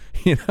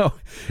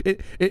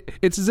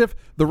 it's as if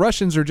the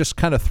Russians are just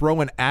kind of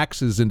throwing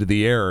axes into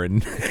the air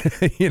and,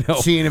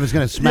 seeing if it's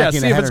going to smack you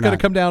in the head. See if it's going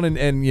to come down and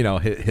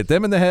hit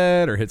them in the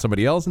head or hit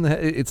somebody else in the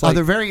head. It's like,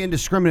 they're very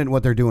indiscriminate in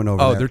what they're doing over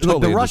there. They're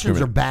totally the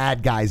Russians are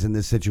bad guys in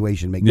this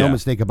situation. Make no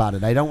mistake about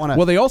it. I don't want to.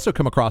 Well, they also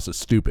come across as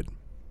stupid.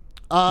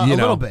 A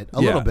little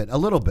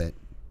bit.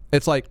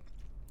 It's like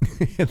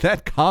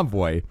that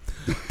convoy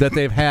that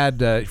they've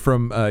had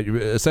from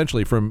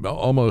essentially from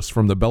almost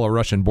from the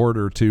Belarusian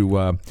border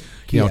to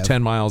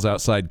 10 miles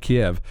outside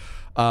Kiev.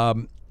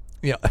 That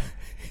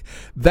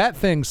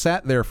thing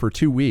sat there for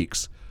 2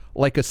 weeks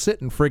like a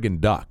sitting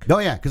friggin' duck. Oh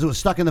yeah, because it was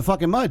stuck in the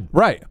fucking mud.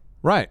 Right.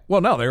 Well,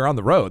 no, they were on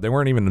the road. They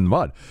weren't even in the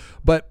mud.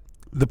 But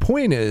the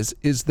point is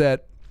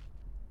that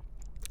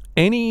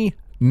any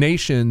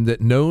nation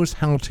that knows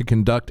how to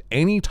conduct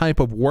any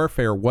type of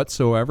warfare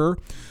whatsoever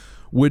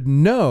would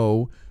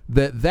know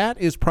that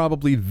is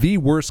probably the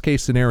worst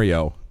case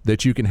scenario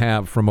that you can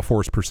have from a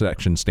force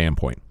protection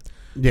standpoint.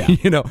 Yeah.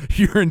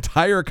 Your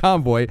entire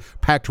convoy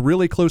packed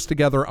really close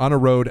together on a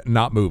road,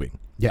 not moving.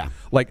 Yeah.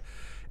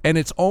 And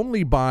it's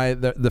only by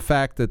the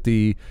fact that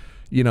the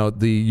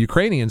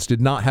Ukrainians did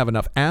not have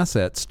enough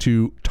assets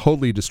to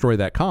totally destroy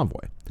that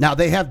convoy. Now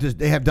they have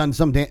done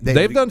some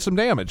they've done some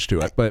damage to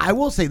it, but I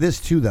will say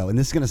this too though, and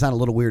this is going to sound a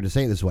little weird to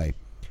say it this way.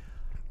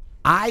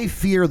 I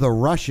fear the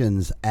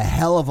Russians a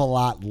hell of a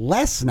lot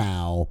less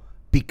now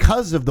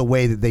because of the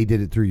way that they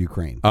did it through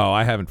Ukraine. Oh,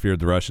 I haven't feared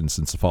the Russians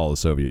since the fall of the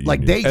Soviet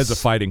Union as a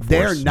fighting force.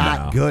 They're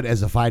not good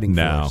as a fighting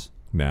force.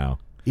 No.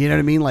 You know what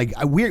I mean? Like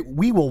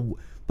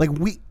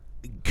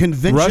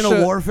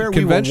conventional warfare,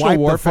 we will wipe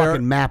the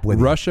fucking map with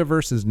Russia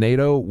versus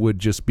NATO would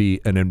just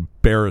be an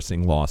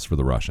embarrassing loss for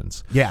the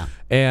Russians. Yeah.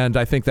 And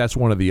I think that's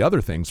one of the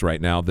other things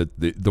right now that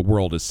the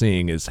world is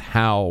seeing is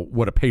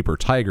what a paper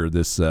tiger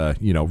this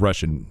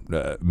Russian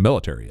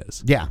military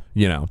is. Yeah.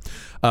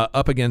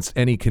 Up against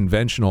any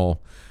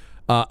conventional.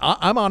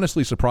 I'm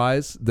honestly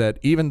surprised that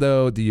even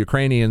though the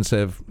Ukrainians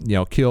have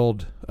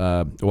killed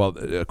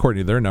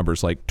according to their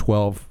numbers, like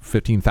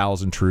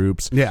 15,000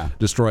 troops,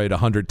 destroyed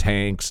 100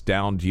 tanks,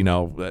 downed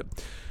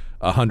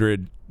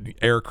 100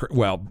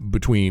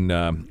 between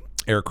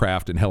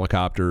aircraft and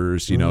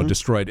helicopters,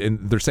 destroyed,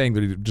 and they're saying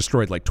that he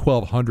destroyed like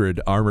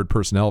 1,200 armored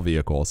personnel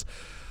vehicles.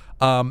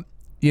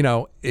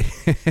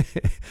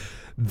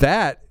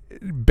 That,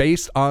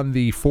 based on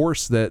the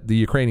force that the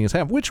Ukrainians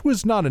have, which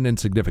was not an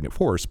insignificant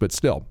force, but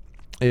still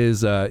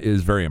is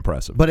very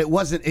impressive. But it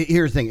wasn't.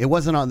 Here's the thing: it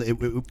wasn't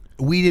on.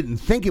 We didn't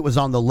think it was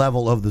on the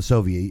level of the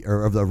Soviet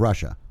or of the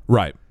Russia,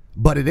 Right.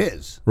 but it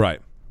is.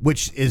 Right.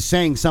 Which is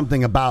saying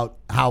something about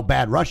how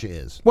bad Russia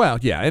is. Well,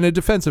 yeah, and a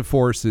defensive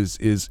force is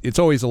it's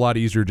always a lot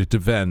easier to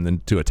defend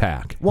than to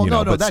attack. Well,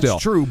 no, but that's still.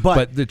 true.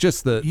 But I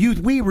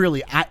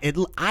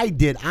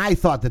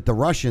thought that the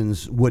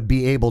Russians would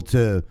be able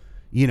to,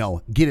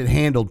 get it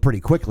handled pretty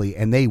quickly,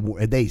 and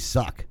they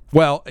suck.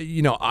 Well,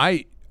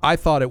 I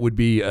thought it would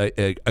be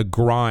a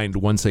grind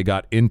once they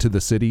got into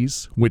the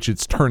cities, which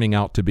it's turning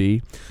out to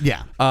be.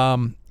 Yeah.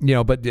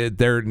 But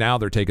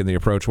they're taking the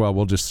approach. Well,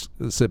 we'll just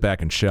sit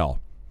back and shell.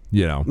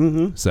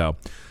 So,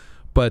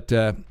 but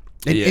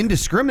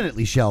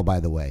indiscriminately shell, by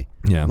the way.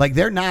 Yeah. Like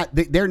they're not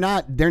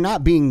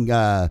being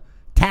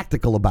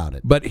tactical about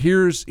it. But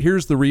here's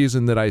the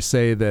reason that I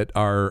say that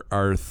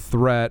our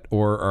threat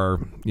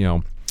or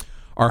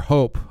our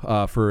hope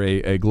for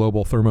a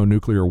global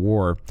thermonuclear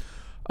war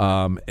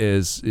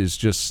is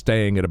just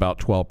staying at about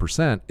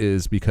 12%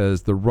 is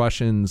because the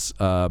Russians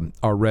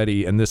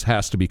already, and this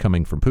has to be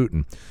coming from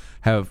Putin,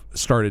 have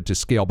started to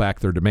scale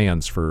back their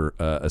demands for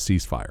a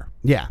ceasefire.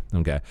 Yeah.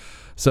 Okay.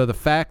 So the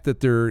fact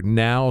that they're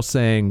now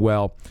saying,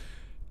 well,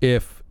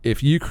 if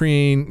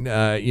Ukraine,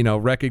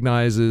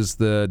 recognizes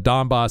the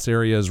Donbass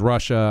area as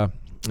Russia,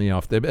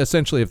 if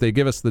they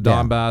give us the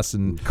Donbass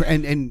and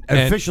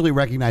officially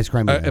recognize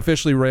Crimea,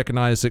 officially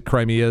recognize that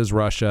Crimea is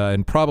Russia,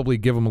 and probably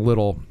give them a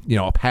little,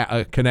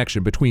 a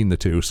connection between the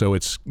two, so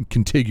it's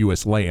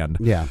contiguous land.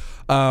 Yeah.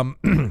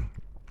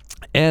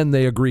 And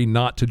they agree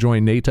not to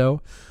join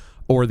NATO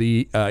or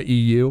the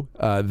EU,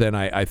 then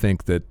I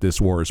think that this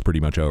war is pretty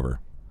much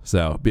over.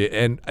 So,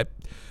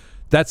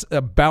 that's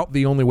about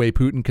the only way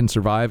Putin can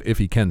survive, if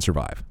he can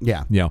survive.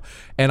 Yeah.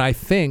 And I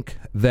think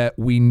that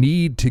we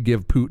need to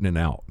give Putin an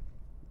out.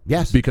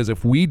 Yes. Because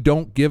if we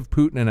don't give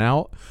Putin an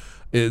out,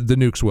 the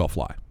nukes will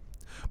fly.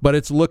 But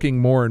it's looking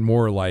more and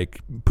more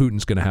like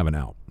Putin's going to have an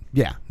out.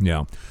 Yeah.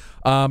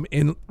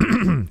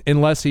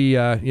 Unless he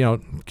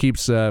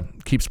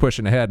keeps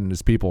pushing ahead and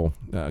his people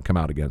come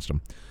out against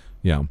him.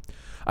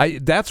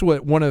 That's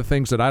one of the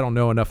things that I don't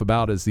know enough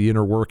about is the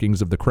inner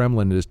workings of the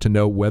Kremlin, is to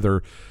know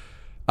whether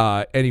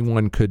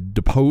anyone could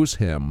depose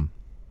him,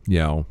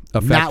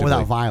 effectively. Not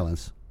without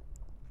violence.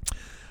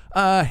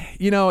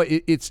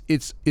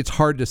 It's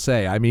hard to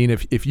say. I mean,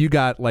 if you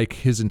got like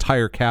his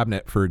entire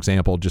cabinet, for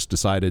example, just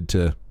decided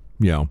to,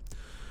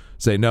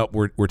 say, nope,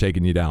 we're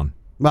taking you down.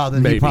 Well,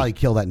 then Maybe. he'd probably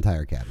kill that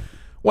entire cabinet.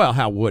 Well,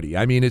 how would he?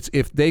 I mean, it's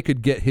if they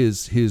could get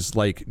his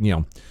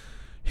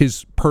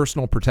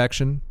personal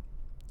protection,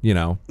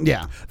 Yeah.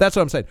 That's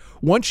what I'm saying.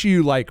 Once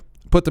you like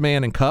put the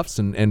man in cuffs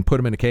and put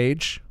him in a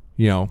cage,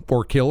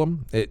 or kill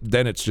him,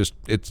 then it's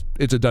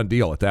a done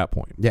deal at that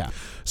point. Yeah.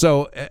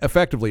 So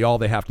effectively, all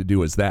they have to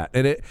do is that,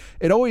 and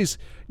it always,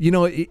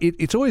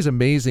 it's always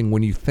amazing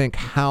when you think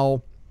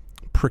how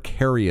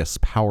precarious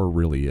power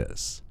really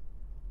is.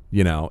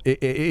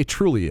 It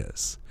truly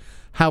is.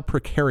 How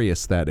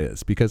precarious that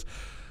is, because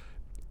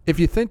if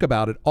you think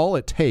about it, all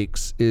it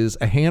takes is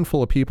a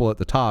handful of people at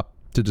the top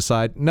to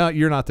decide, no,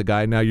 you're not the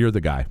guy, now you're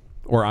the guy,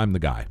 or I'm the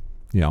guy.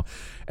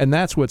 And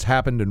that's what's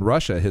happened in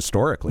Russia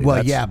historically.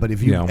 Well, yeah, but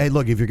if if you're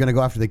going to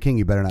go after the king,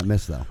 you better not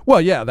miss, though.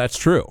 Well, yeah, that's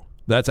true.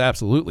 That's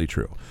absolutely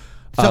true.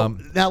 So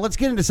now let's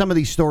get into some of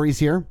these stories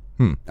here.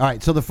 All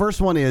right, so the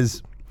first one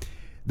is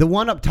the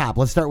one up top.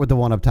 Let's start with the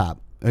one up top.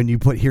 And you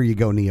put, here you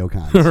go,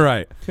 neocons.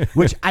 Right.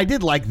 Which I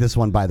did like this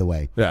one, by the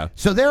way. Yeah.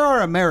 So there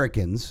are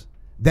Americans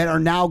that are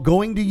now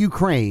going to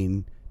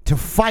Ukraine to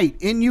fight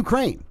in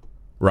Ukraine.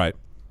 Right.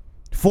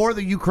 For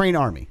the Ukraine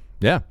army.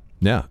 Yeah.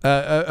 Yeah.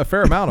 A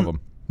fair amount of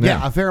them.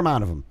 Yeah, a fair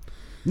amount of them.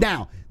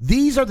 Now,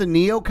 these are the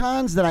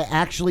neocons that I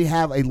actually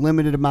have a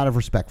limited amount of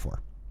respect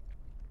for.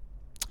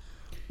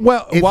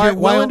 Well, if you're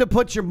willing to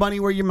put your money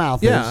where your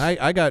mouth is. Yeah,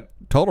 I got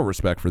total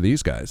respect for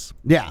these guys.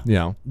 Yeah.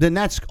 Then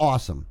that's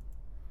awesome.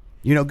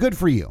 Good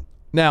for you.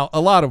 Now,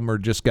 a lot of them are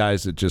just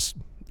guys that just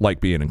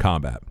like being in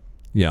combat.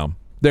 I'm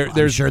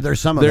sure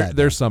there's some of that.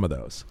 There's some of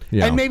those.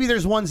 And maybe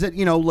there's ones that,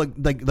 look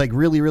like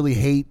really, really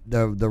hate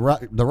the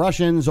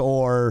Russians,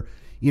 or,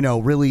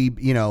 really,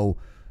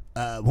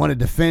 want to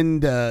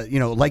defend,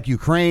 like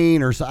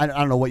Ukraine, or I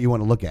don't know what you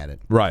want to look at it.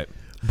 Right.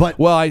 But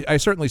well, I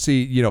certainly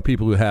see,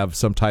 people who have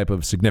some type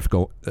of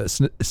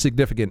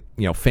significant,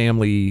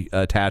 family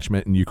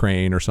attachment in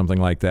Ukraine or something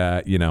like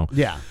that,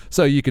 Yeah.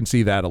 So you can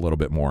see that a little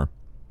bit more.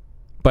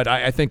 But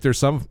I think there's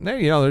some,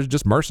 there's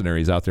just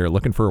mercenaries out there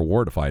looking for a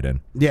war to fight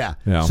in. Yeah.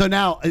 So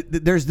now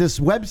there's this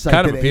website.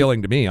 Kind of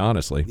appealing to me,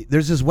 honestly.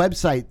 There's this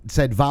website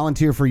said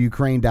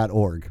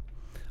volunteerforukraine.org.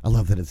 I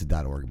love that it's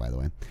a .org, by the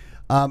way.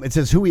 It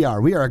says who we are.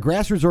 We are a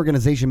grassroots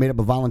organization made up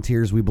of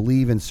volunteers. We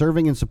believe in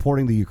serving and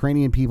supporting the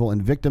Ukrainian people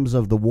and victims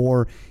of the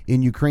war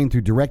in Ukraine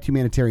through direct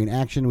humanitarian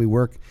action. We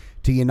work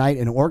to unite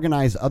and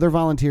organize other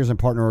volunteers and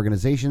partner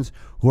organizations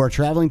who are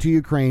traveling to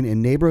Ukraine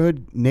and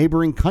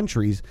neighboring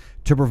countries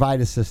to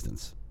provide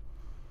assistance.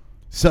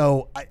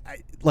 So,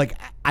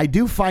 I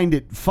do find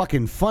it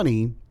fucking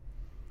funny,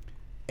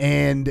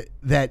 and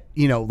that,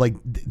 you know, like,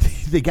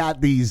 they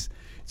got these.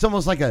 It's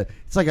almost like a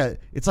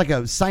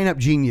sign up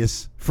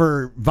genius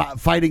for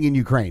fighting in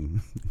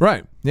Ukraine.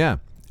 Right. Yeah.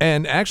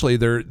 And actually,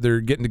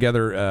 they're getting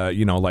together,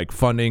 you know, like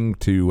funding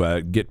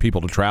to get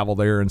people to travel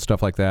there and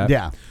stuff like that.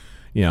 Yeah.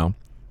 You know,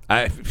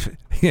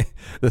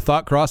 the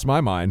thought crossed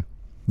my mind.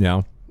 You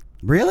know.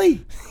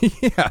 Really?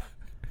 Yeah.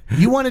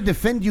 You want to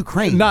defend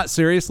Ukraine? Not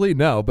seriously,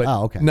 no. But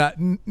oh, okay.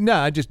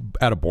 No, just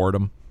out of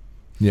bourdom.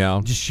 You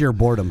know. Just sheer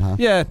boredom, huh?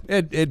 Yeah.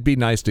 It'd be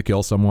nice to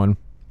kill someone.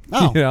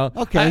 Oh, you know,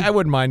 okay. I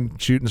wouldn't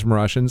mind shooting some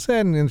Russians,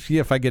 and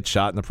if I get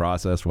shot in the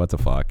process, what the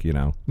fuck, you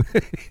know?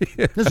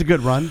 This is a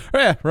good run.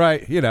 Yeah,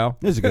 right. You know,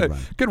 this is a good run.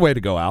 Good way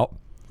to go out.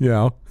 You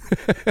know,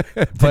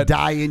 to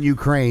die in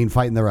Ukraine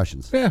fighting the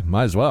Russians. Yeah,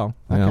 might as well.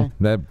 You know,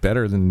 that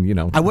better than, you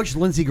know. I wish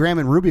Lindsey Graham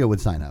and Rubio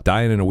would sign up.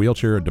 Dying in a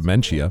wheelchair of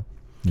dementia.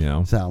 You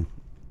know, so.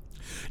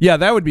 Yeah,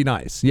 that would be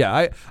nice.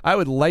 Yeah, I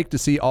would like to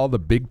see all the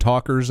big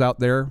talkers out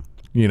there.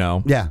 You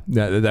know, yeah,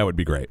 that would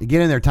be great.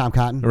 Get in there, Tom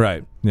Cotton.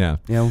 Right. Yeah.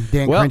 You know,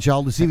 Dan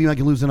Crenshaw, to see if you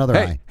can lose another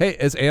eye. Hey,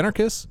 as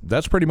anarchists,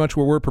 that's pretty much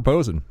what we're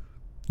proposing.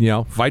 You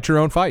know, fight your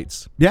own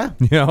fights. Yeah.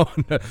 You know,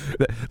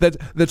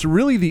 that's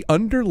really the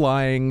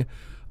underlying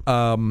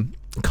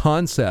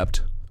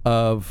concept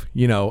of,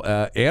 you know,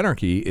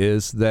 anarchy,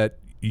 is that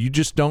you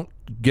just don't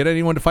get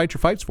anyone to fight your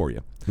fights for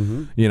you.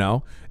 Mm-hmm. You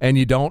know, and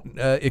you don't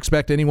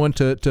expect anyone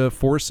to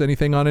force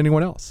anything on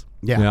anyone else.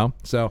 Yeah. You know,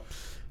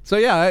 So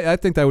yeah, I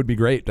think that would be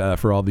great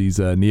for all these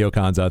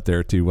neocons out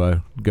there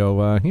to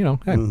go, you know,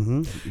 hey,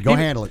 go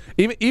handle it.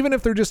 Even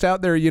if they're just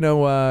out there,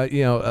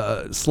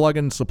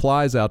 slugging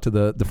supplies out to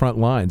the front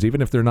lines,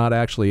 even if they're not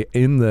actually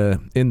in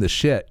the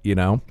shit, you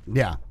know.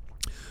 Yeah.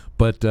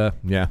 But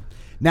yeah.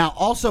 Now,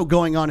 also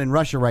going on in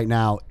Russia right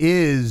now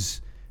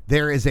is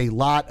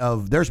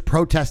there's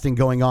protesting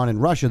going on in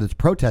Russia that's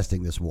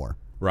protesting this war.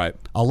 Right.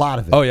 A lot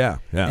of it. Oh, yeah.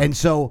 Yeah. And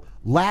so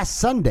last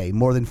Sunday,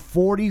 more than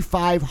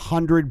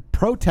 4,500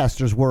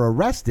 protesters were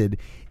arrested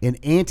in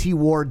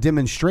anti-war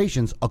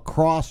demonstrations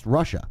across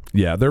Russia.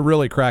 Yeah, they're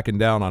really cracking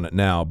down on it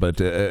now.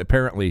 But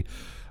apparently,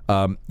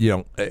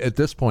 at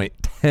this point,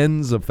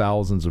 tens of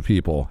thousands of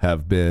people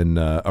have been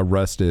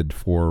arrested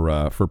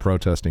for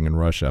protesting in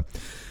Russia.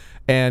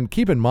 And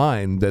keep in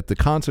mind that the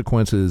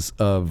consequences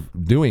of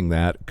doing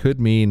that could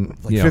mean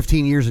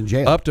 15 years in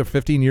jail. Up to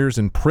 15 years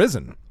in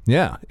prison.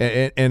 Yeah,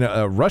 and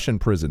a Russian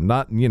prison,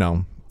 not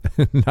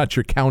not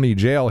your county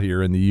jail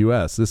here in the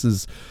U.S. This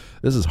is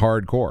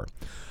hardcore.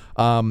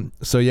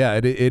 So yeah,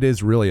 it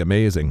is really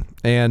amazing,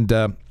 and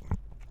of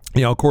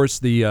course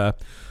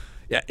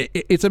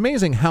it's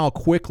amazing how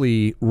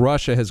quickly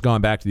Russia has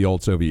gone back to the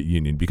old Soviet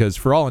Union, because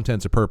for all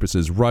intents and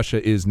purposes,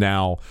 Russia is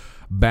now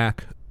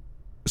back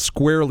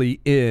squarely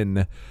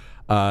in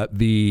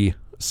the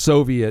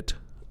Soviet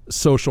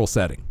social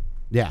setting.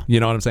 Yeah. You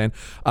know what I'm saying?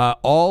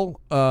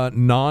 All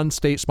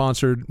non-state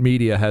sponsored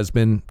media has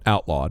been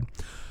outlawed.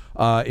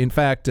 In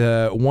fact,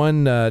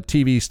 one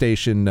TV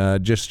station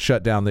just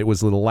shut down. It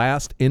was the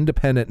last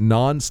independent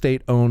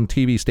non-state owned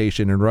TV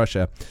station in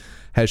Russia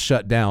has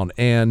shut down.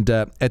 And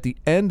at the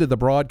end of the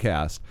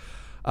broadcast,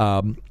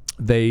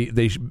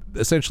 they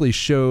essentially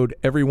showed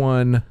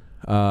everyone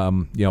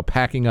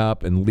packing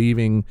up and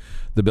leaving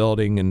the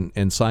building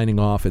and signing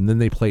off. And then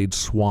they played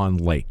Swan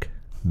Lake,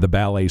 the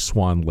ballet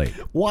Swan Lake.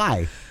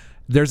 Why?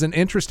 There's an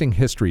interesting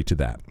history to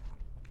that,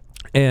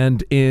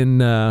 and in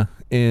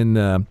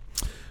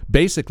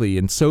basically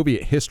in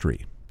Soviet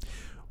history,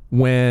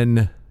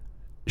 when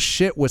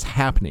shit was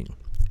happening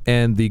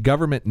and the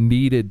government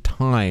needed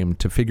time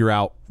to figure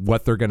out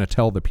what they're going to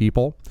tell the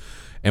people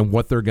and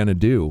what they're going to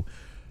do,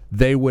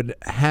 they would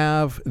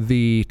have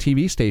the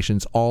TV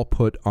stations all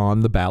put on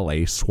the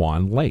ballet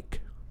Swan Lake.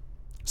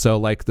 So,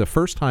 like, the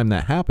first time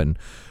that happened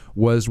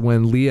was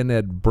when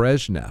Leonid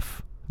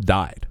Brezhnev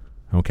died.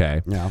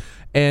 Okay. Yeah.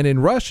 And in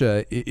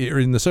Russia, or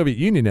in the Soviet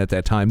Union at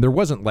that time, there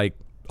wasn't like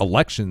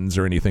elections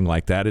or anything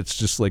like that. It's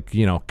just like,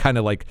 kind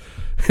of like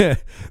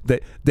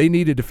they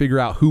needed to figure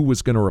out who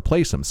was going to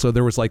replace him. So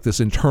there was like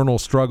this internal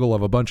struggle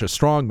of a bunch of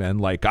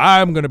strongmen, like,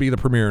 I'm going to be the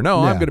premier.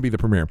 No, I'm going to be the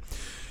premier.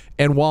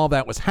 And while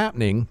that was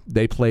happening,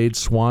 they played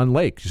Swan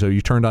Lake. So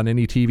you turned on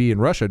any TV in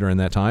Russia during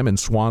that time, and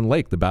Swan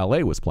Lake, the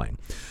ballet, was playing.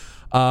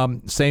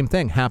 Same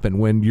thing happened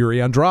when Yuri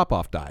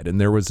Andropov died, and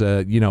there was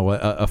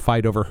a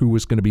fight over who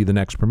was going to be the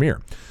next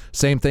premier.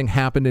 Same thing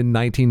happened in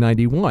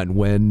 1991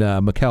 when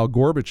Mikhail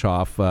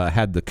Gorbachev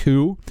had the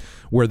coup,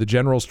 where the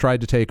generals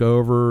tried to take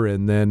over,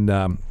 and then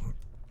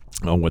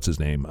what's his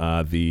name?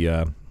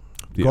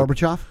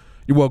 Gorbachev.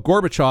 Well,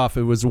 Gorbachev,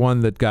 it was the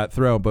one that got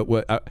thrown, but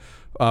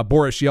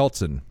Boris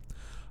Yeltsin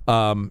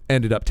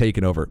ended up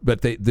taking over.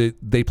 But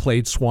they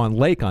played Swan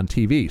Lake on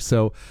TV,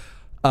 so.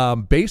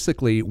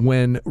 Basically,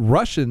 when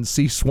Russians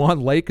see Swan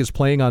Lake is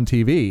playing on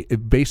TV,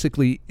 it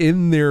basically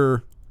in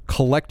their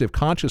collective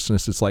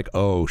consciousness, it's like,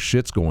 oh,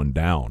 shit's going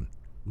down.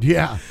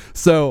 Yeah.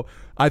 So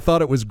I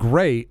thought it was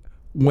great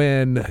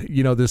when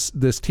this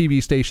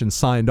TV station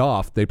signed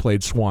off, they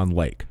played Swan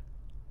Lake,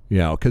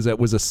 because it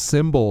was a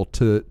symbol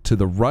to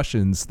the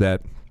Russians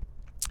that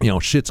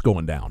shit's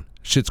going down,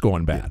 shit's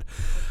going bad.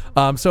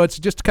 So it's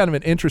just kind of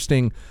an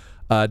interesting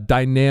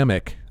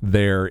dynamic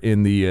there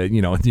in the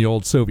in the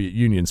old Soviet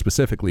Union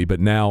specifically, but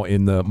now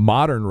in the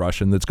modern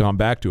Russian that's gone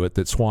back to it,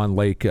 that Swan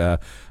Lake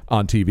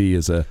on TV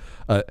is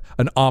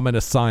an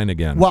ominous sign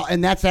again. Well,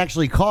 and that's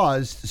actually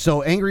caused,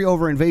 so angry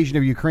over invasion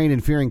of Ukraine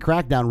and fearing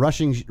crackdown,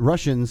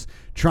 Russians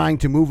trying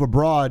to move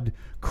abroad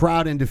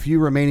crowd into few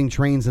remaining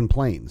trains and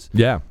planes.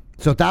 Yeah.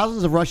 So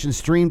thousands of Russians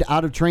streamed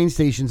out of train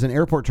stations and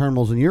airport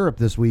terminals in Europe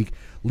this week,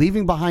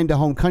 leaving behind a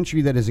home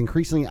country that is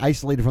increasingly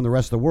isolated from the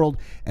rest of the world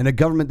and a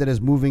government that is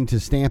moving to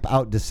stamp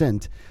out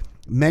dissent.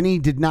 Many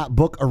did not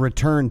book a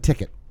return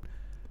ticket.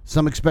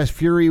 Some expressed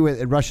fury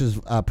with Russia's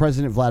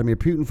President Vladimir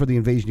Putin for the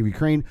invasion of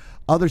Ukraine.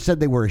 Others said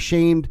they were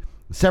ashamed.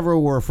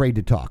 Several were afraid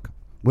to talk,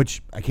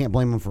 which I can't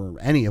blame them for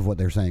any of what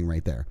they're saying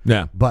right there.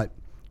 Yeah. But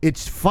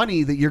it's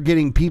funny that you're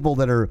getting people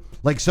that are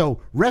like,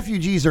 so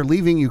refugees are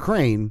leaving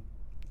Ukraine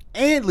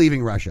and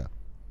leaving Russia.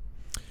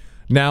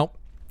 Now,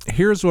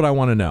 here's what I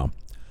want to know.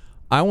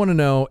 I want to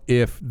know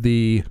if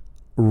the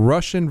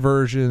Russian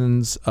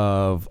versions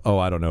of,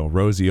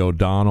 Rosie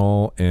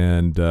O'Donnell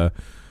and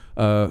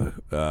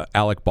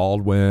Alec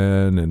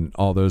Baldwin and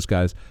all those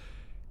guys,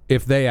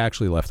 if they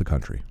actually left the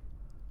country.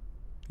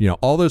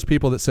 All those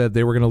people that said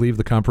they were going to leave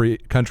the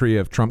country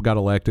if Trump got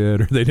elected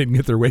or they didn't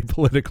get their way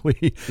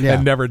politically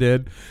and never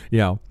did.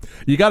 You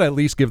got to at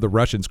least give the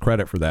Russians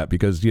credit for that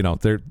because,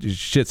 their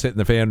shit's hitting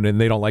the fan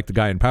and they don't like the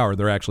guy in power.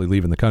 They're actually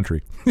leaving the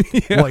country.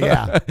 Well,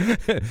 yeah.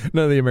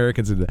 None of the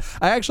Americans did that.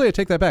 I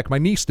take that back. My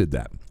niece did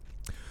that.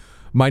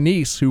 My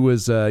niece, who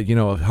was, a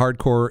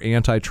hardcore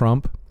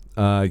anti-Trump,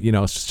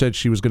 said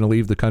she was going to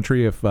leave the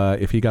country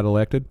if he got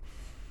elected.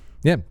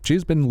 Yeah,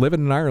 she's been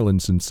living in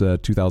Ireland since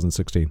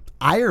 2016.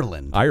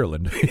 Ireland?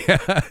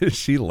 Yeah,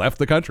 she left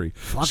the country.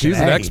 She's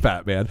an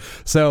expat, man.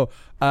 So,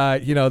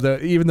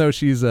 even though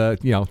she's, I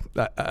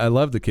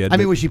love the kid. I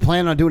mean, was she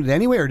planning on doing it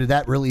anyway, or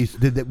that was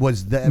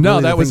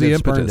the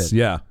impetus.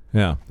 Yeah.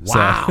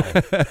 Wow.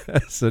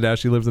 So now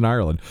she lives in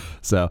Ireland.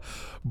 So,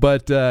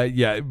 but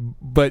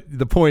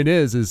the point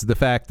is the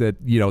fact that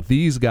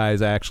these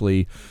guys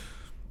actually,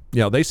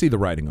 they see the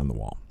writing on the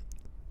wall.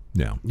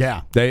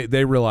 Yeah.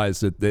 They realize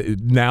that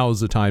now's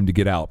the time to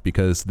get out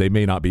because they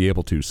may not be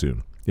able to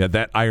soon. Yeah,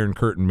 that Iron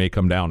Curtain may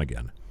come down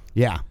again.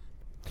 Yeah.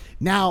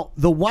 Now,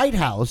 the White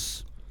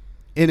House,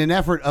 in an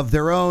effort of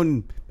their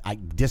own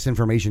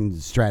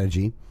disinformation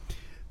strategy,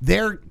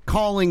 they're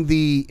calling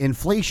the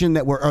inflation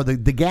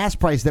the gas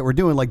price that we're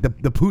doing like the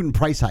Putin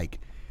price hike.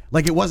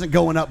 Like it wasn't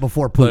going up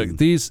before Putin. Look,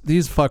 these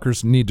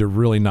fuckers need to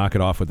really knock it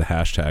off with the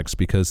hashtags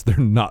because they're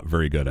not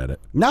very good at it.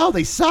 No,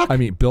 they suck. I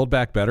mean, Build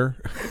Back Better.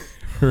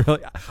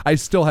 Really, I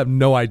still have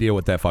no idea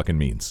what that fucking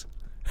means.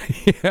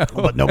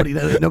 But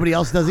nobody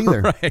else does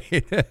either.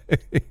 Right.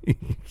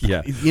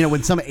 Yeah.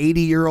 When some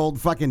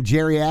 80-year-old fucking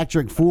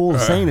geriatric fool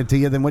is saying it to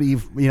you, then what are you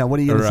going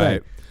to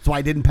say? That's why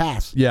I didn't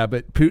pass. Yeah,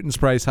 but Putin's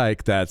price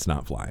hike, that's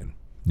not flying.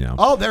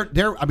 Oh,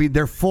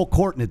 they're full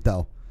courting it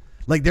though.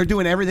 Like they're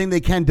doing everything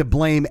they can to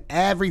blame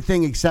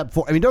everything except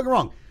for. I mean, don't get me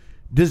wrong.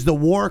 Does the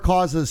war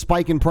cause a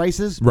spike in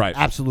prices? Right.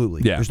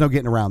 Absolutely. Yeah. There's no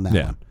getting around that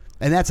one.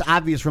 And that's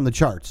obvious from the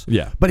charts.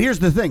 Yeah. But here's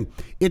the thing.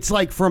 It's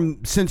like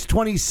from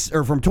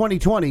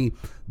 2020,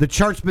 the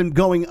chart's been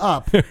going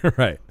up.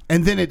 Right.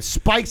 And then it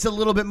spikes a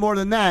little bit more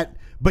than that,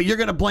 but you're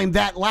going to blame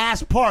that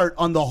last part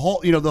on the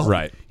whole,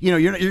 right.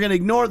 You're going to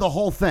ignore the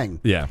whole thing.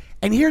 Yeah.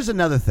 And here's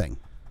another thing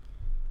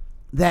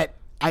that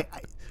I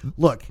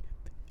look,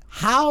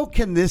 how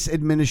can this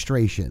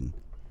administration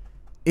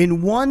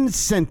in one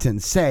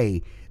sentence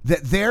say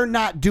that they're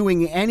not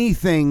doing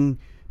anything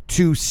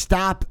to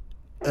stop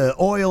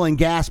oil and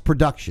gas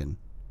production?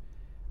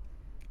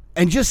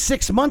 And just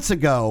 6 months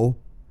ago,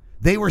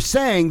 they were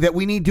saying that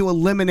we need to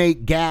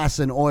eliminate gas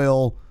and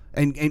oil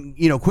and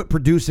quit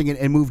producing it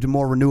and move to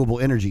more renewable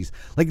energies.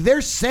 Like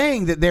they're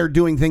saying that they're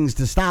doing things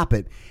to stop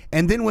it.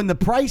 And then when the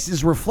price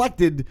is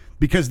reflected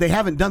because they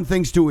haven't done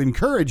things to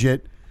encourage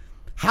it,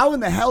 how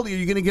in the hell are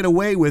you going to get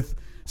away with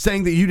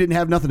saying that you didn't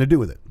have nothing to do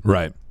with it?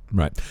 Right.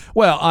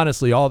 Well,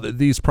 honestly,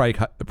 these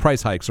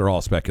price hikes are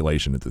all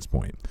speculation at this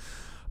point.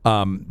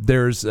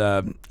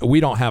 We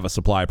don't have a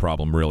supply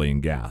problem really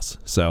in gas.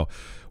 So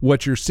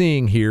what you're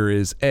seeing here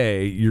is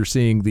you're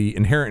seeing the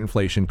inherent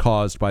inflation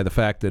caused by the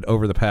fact that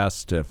over the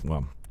past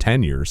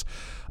 10 years,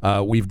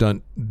 we've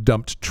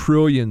dumped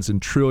trillions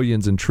and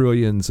trillions and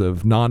trillions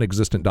of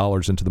non-existent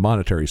dollars into the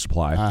monetary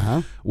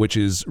supply, which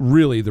is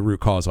really the root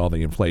cause of all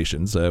the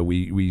inflations.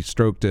 We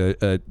stroked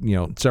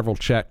several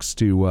checks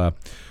to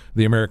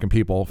the American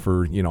people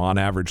for, on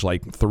average,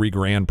 like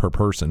 $3,000 per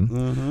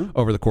person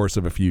over the course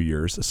of a few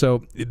years.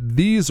 So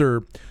these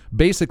are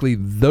basically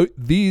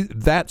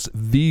that's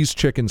these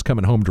chickens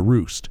coming home to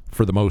roost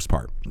for the most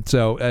part.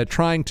 So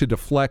trying to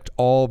deflect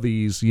all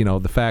these,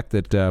 the fact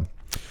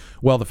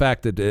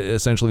that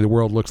essentially the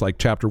world looks like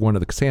chapter 1 of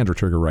the Cassandra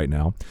Trigger right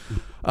now,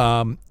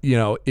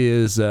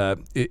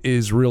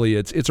 is really,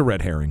 it's a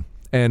red herring.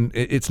 and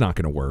it's not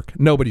going to work.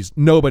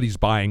 Nobody's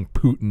buying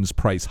Putin's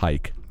price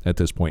hike at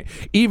this point,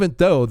 even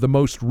though the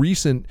most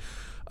recent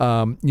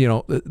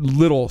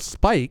little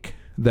spike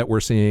that we're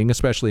seeing,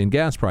 especially in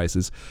gas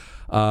prices,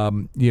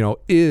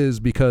 is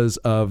because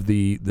of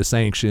the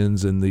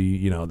sanctions and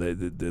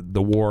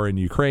the war in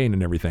Ukraine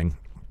and everything.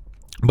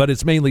 But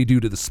it's mainly due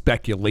to the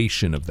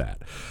speculation of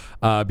that,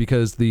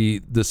 because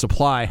the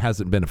supply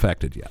hasn't been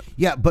affected yet.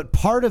 Yeah, but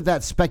part of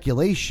that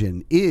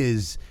speculation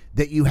is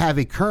that you have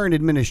a current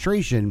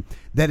administration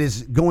that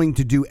is going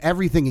to do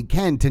everything it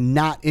can to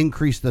not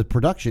increase the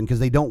production because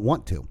they don't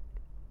want to.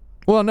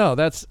 Well, no,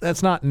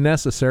 that's not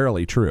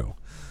necessarily true,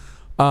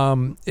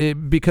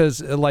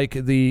 because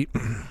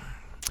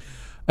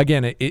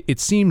again, it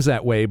seems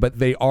that way, but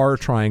they are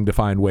trying to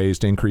find ways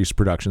to increase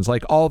productions.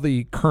 Like all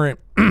the current,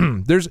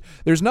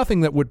 there's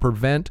nothing that would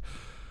prevent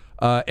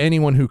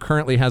anyone who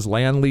currently has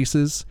land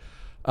leases,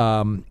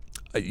 for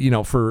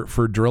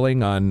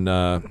drilling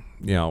on.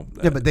 Yeah,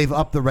 but they've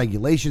upped the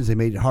regulations. They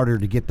made it harder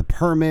to get the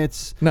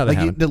permits. No, they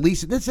haven't. The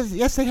lease.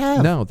 Yes, they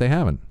have. No, they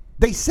haven't.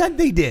 They said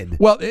they did.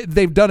 Well,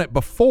 they've done it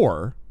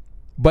before,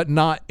 but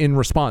not in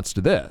response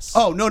to this.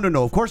 Oh,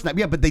 no, of course not.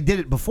 Yeah, but they did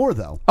it before,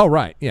 though. Oh,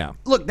 right, yeah.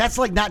 Look, that's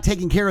like not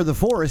taking care of the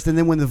forest, and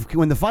then when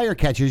the fire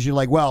catches, you're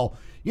like, well,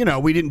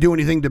 we didn't do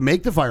anything to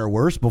make the fire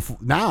worse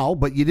now,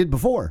 but you did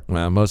before.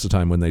 Well, most of the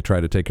time when they try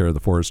to take care of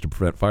the forest to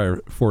prevent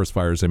forest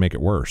fires, they make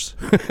it worse.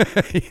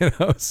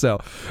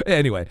 So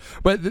anyway,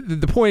 but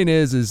the point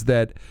is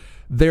that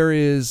there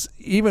is,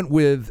 even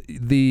with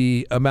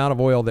the amount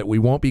of oil that we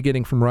won't be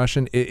getting from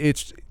Russian,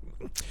 it's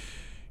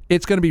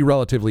going to be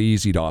relatively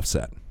easy to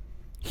offset.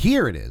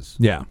 Here it is.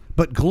 Yeah.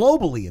 But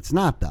globally, it's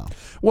not, though.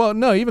 Well,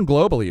 no, even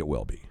globally it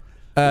will be.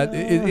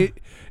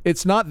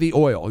 It's not the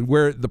oil.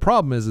 Where the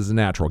problem is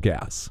natural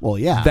gas. Well,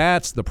 yeah.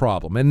 That's the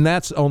problem. And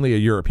that's only a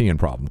European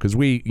problem because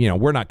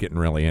we're not getting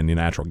really any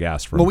natural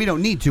gas from. Well, we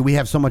don't need to. We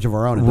have so much of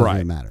our own, it doesn't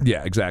even matter.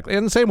 Yeah, exactly.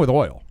 And the same with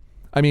oil.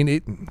 I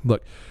mean,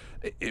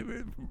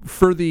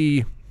 for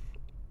the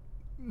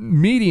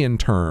medium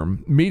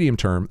term,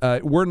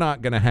 we're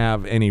not going to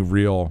have any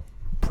real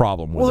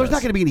problem with Well, there's this.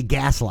 not going to be any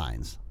gas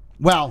lines.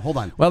 Well, hold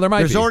on. Well, there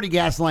might There's be. already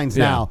gas lines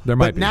Yeah, now. there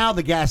might but be. now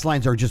the gas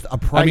lines are just a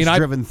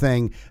price-driven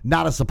thing,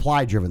 not a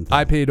supply-driven thing.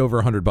 I paid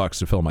over $100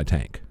 to fill my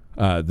tank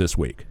this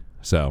week.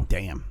 So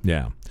Damn.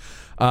 yeah.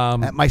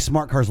 My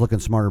smart car's looking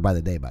smarter by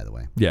the day, by the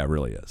way. Yeah, it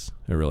really is.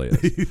 It really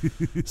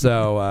is.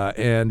 So,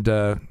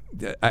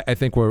 I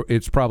think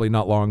it's probably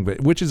not long,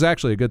 but which is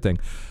actually a good thing,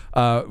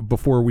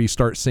 before we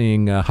start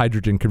seeing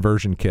hydrogen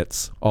conversion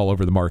kits all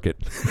over the market,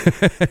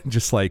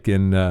 just like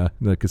in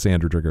the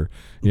Cassandra trigger,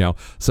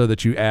 so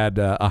that you add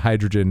a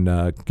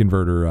hydrogen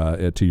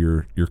converter to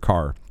your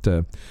car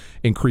to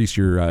increase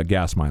your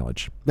gas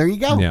mileage. There you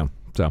go. Yeah.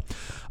 So,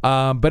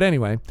 but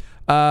anyway.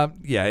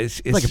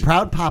 It's like a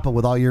proud papa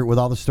with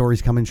all the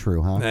stories coming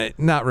true, huh?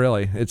 Not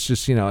really. It's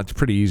just it's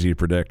pretty easy to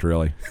predict,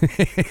 really.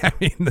 I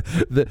mean,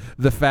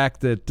 the fact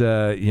that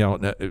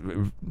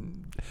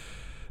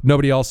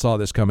nobody else saw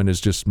this coming is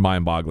just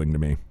mind-boggling to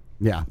me.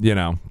 Yeah.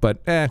 But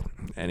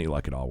any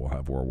luck at all, we'll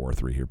have World War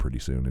III here pretty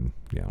soon, and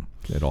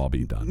it'll all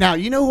be done. Now,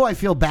 you know who I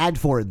feel bad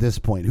for at this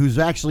point, who's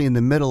actually in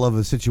the middle of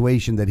a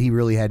situation that he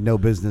really had no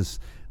business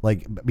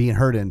being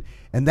hurt in,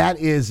 and that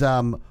is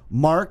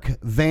Mark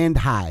Van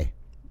High.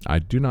 I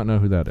do not know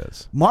who that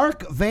is.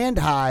 Mark Van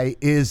High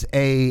is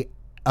a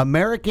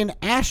American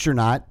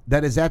astronaut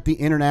that is at the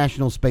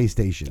International Space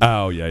Station.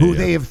 Oh, yeah. Who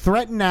they have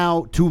threatened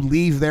now to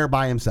leave there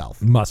by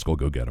himself. Musk will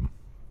go get him.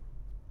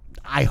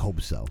 I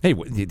hope so. Hey,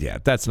 yeah,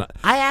 that's not.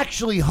 I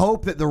actually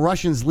hope that the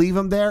Russians leave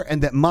him there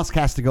and that Musk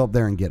has to go up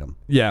there and get him.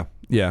 Yeah.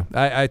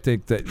 I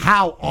think that.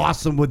 How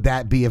awesome would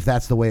that be if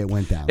that's the way it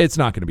went down? It's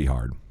not going to be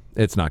hard.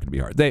 It's not going to be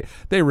hard. They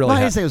really. Well, I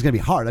didn't say it was going to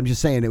be hard. I'm just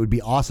saying it would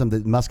be awesome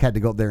that Musk had to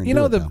go up there and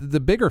do it.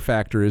 The bigger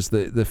factor is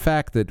the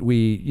fact that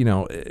we,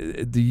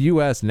 the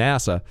U.S.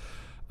 NASA,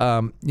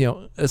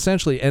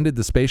 essentially ended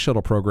the space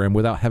shuttle program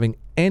without having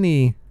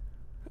any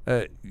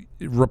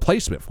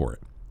replacement for it.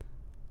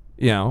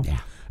 Yeah.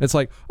 It's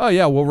like, oh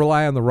yeah, we'll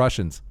rely on the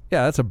Russians.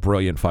 Yeah, that's a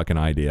brilliant fucking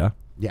idea.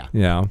 Yeah.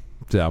 Yeah.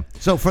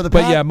 So for the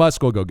but yeah,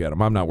 Musk will go get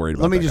him. I'm not worried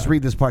about that. Let me just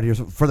read this part here.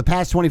 So for the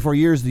past 24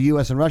 years, the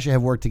U.S. and Russia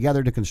have worked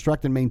together to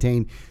construct and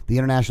maintain the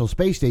International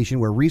Space Station,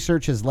 where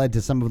research has led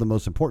to some of the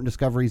most important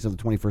discoveries of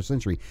the 21st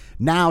century.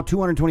 Now,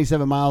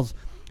 227 miles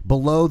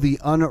below the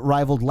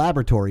unrivaled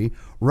laboratory,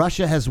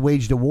 Russia has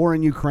waged a war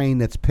in Ukraine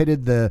that's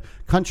pitted the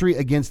country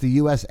against the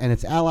U.S. and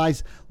its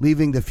allies,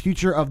 leaving the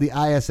future of the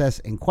ISS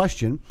in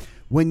question.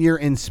 When you're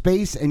in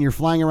space and you're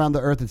flying around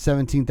the Earth at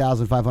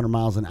 17,500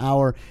 miles an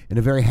hour in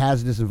a very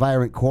hazardous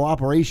environment,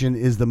 cooperation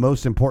is the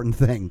most important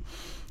thing.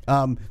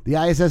 The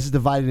ISS is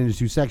divided into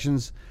two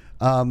sections.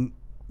 And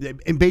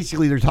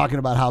basically they're talking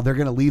about how they're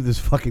going to leave this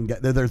fucking guy.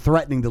 They're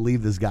threatening to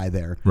leave this guy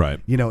there. Right.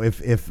 If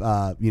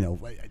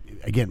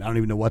again, I don't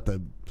even know what the...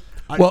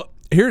 Well,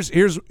 here's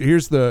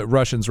the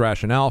Russians'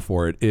 rationale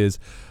for it is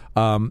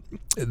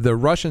the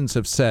Russians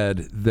have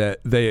said that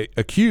they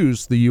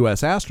accuse the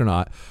U.S.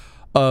 astronaut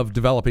of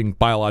developing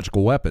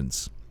biological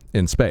weapons.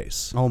 in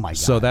space. Oh, my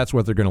So God. that's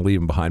what they're going to leave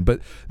him behind.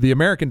 But the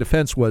American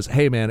defense was,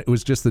 hey, man, it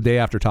was just the day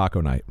after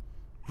taco night.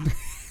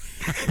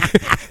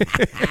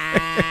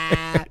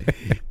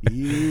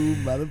 You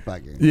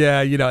motherfucker.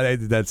 Yeah,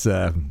 that's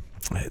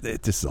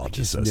this is all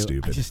just so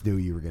stupid. I just knew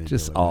you were going to do it.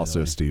 Just all by the so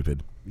way.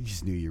 stupid. You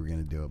just knew you were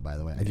going to do it, by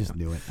the way. I just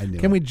knew it. I knew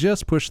Can it. we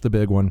just push the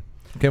big one?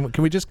 Can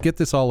we just get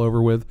this all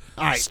over with?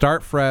 All right.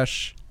 Start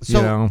fresh.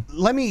 So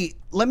let me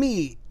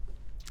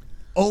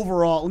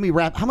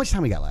wrap. How much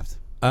time we got left?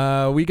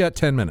 We got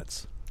 10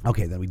 minutes.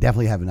 Okay, then we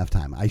definitely have enough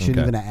time. I shouldn't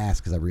Okay. even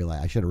ask because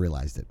I should have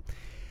realized it.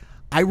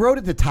 I wrote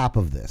at the top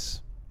of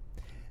this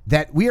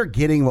that we are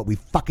getting what we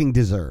fucking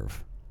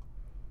deserve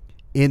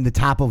in the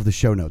top of the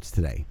show notes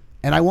today.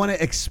 And I want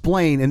to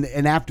explain,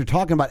 and after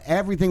talking about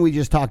everything we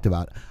just talked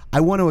about,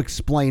 I want to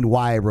explain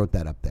why I wrote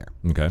that up there.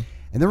 Okay.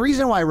 And the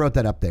reason why I wrote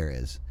that up there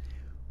is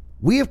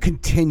we have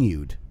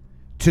continued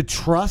to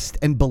trust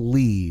and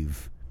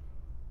believe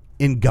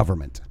in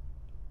government.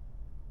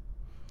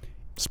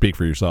 Speak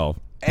for yourself.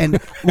 And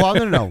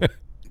well, no.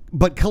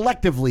 But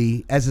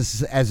collectively,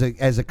 as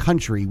a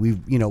country,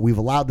 we've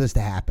allowed this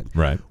to happen.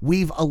 Right.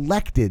 We've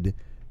elected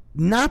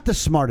not the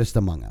smartest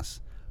among us,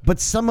 but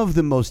some of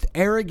the most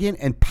arrogant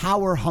and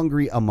power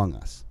hungry among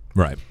us,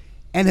 Right.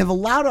 and have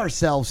allowed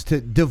ourselves to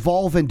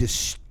devolve into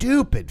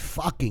stupid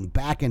fucking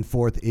back and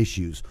forth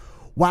issues,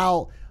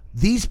 while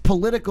these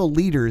political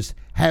leaders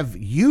have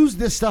used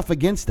this stuff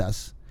against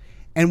us,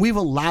 and we've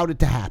allowed it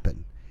to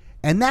happen.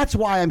 And that's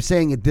why I'm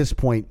saying at this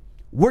point,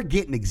 we're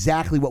getting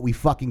exactly what we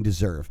fucking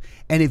deserve.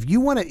 And if you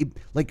want to,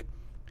 like,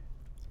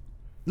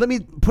 let me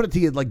put it to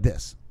you like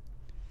this.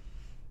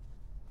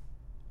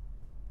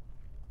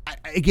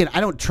 I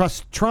don't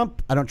trust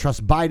Trump. I don't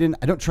trust Biden.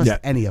 I don't trust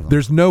any of them.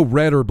 There's no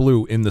red or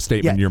blue in the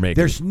statement you're making.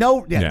 There's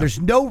no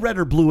red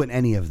or blue in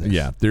any of this.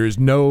 Yeah. There is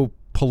no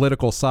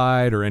political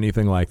side or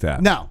anything like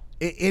that. No,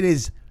 it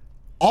is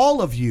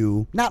all of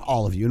you, not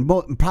all of you,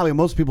 and probably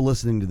most people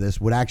listening to this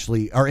would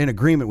actually are in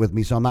agreement with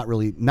me. So I'm not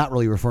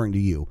really referring to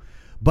you,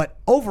 but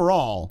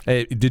overall,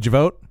 Hey, did you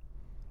vote?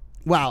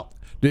 well,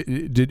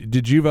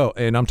 Did you vote?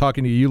 And I'm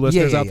talking to you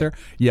listeners out there.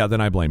 Yeah, then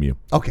I blame you.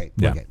 okay,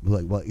 Yeah. okay.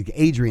 Well,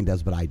 Adrian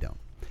does, but I don't.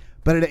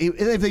 But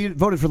if they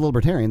voted for the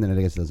Libertarian, then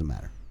I guess it doesn't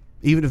matter.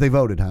 Even if they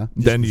voted, huh?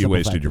 Just Then the you simple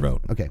wasted fact your of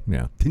it. vote. Okay.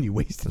 Yeah. Then you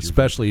wasted your vote.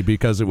 Especially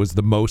because it was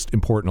the most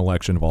important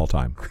election of all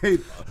time.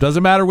 Great.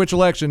 Doesn't matter which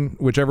election,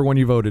 whichever one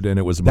you voted in,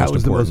 it was the That most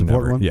was the important. most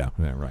important ever.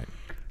 one? Yeah, right.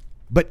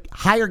 But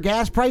higher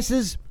gas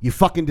prices, you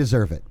fucking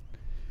deserve it.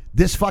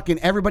 This fucking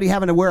everybody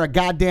having to wear a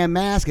goddamn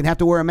mask and have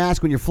to wear a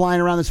mask when you're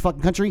flying around this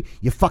fucking country,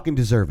 you fucking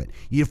deserve it.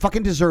 You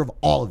fucking deserve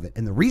all of it.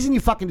 And the reason you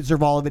fucking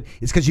deserve all of it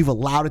is because you've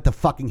allowed it to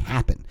fucking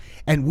happen.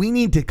 And we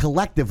need to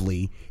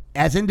collectively,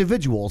 as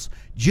individuals,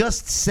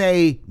 just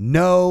say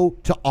no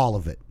to all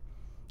of it.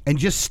 And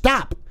just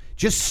stop.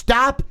 Just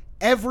stop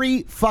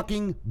every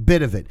fucking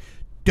bit of it.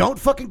 Don't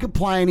fucking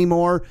comply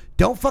anymore.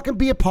 Don't fucking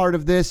be a part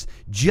of this.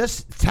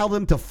 Just tell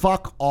them to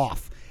fuck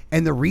off.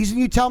 And the reason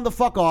you tell them to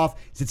fuck off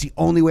is it's the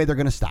only way they're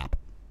going to stop.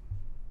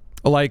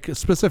 Like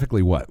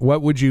specifically what?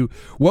 What would you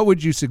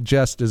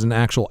suggest as an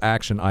actual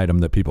action item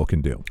that people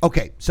can do?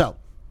 Okay, so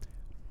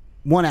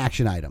one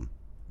action item.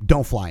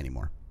 Don't fly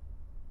anymore.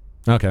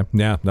 Okay.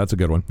 Yeah, that's a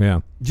good one.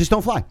 Yeah. Just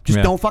don't fly. Just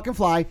Yeah. don't fucking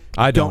fly.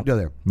 I don't go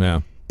there.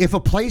 Yeah. If a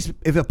place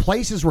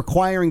is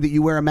requiring that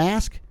you wear a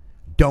mask,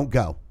 don't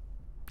go.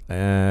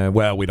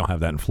 Well, we don't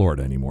have that in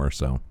Florida anymore,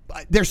 so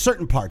There's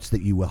certain parts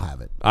that you will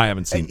have it. I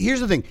haven't seen Here's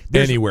the thing.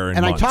 anywhere in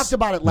and months. I talked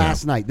about it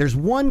last night. There's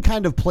one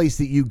kind of place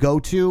that you go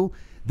to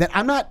that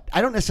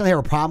I don't necessarily have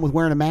a problem with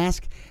wearing a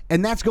mask,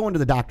 and that's going to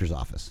the doctor's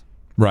office.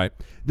 Right.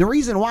 The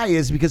reason why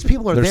is because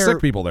people are There's there.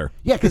 sick people there.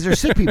 Yeah, because there's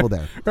sick people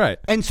there. Right.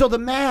 And so the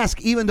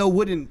mask, even though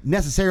wouldn't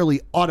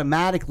necessarily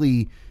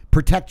automatically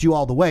protect you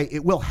all the way,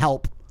 it will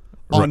help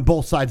on Right.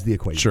 both sides of the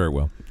equation. Sure it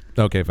will.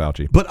 Okay,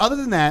 Fauci. But other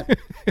than that,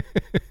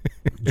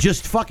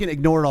 just fucking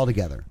ignore it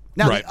altogether.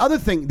 Now, Right. the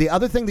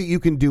other thing that you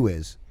can do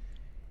is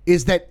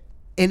that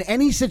in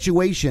any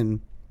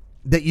situation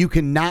that you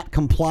cannot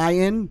comply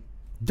in,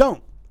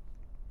 don't.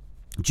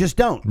 Just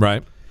don't.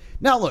 Right.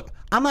 Now, look,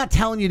 I'm not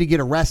telling you to get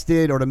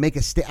arrested or to make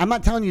a I'm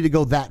not telling you to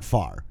go that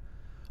far.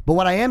 But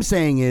what I am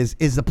saying is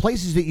the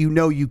places that you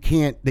know you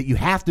can't, that you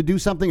have to do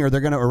something or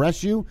they're going to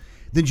arrest you,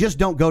 then just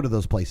don't go to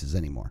those places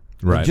anymore.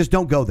 Like, Right. just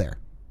don't go there.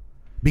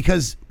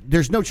 Because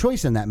there's no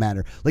choice in that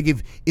matter. Like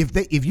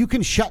if you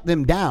can shut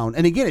them down,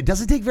 and again, it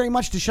doesn't take very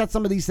much to shut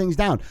some of these things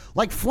down.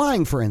 Like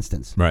flying, for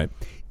instance. Right.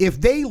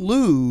 If they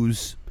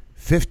lose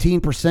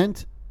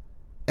 15%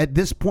 at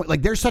this point,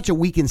 like they're such a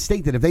weakened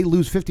state that if they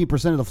lose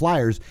 15% of the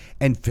flyers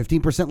and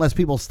 15% less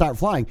people start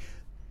flying,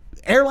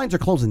 airlines are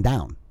closing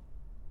down.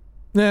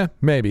 Yeah,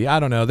 maybe. I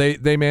don't know.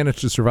 They managed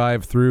to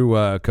survive through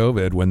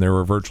COVID when there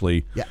were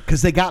virtually Yeah,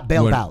 because they got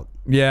bailed out.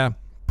 Yeah,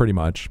 pretty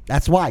much.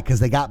 That's why,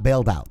 because they got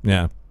bailed out.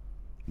 Yeah.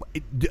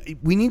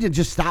 We need to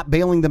just stop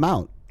bailing them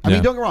out. I mean,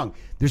 Yeah. don't get me wrong.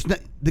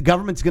 The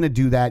government's going to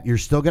do that. You're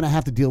still going to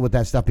have to deal with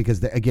that stuff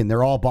because, again,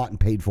 they're all bought and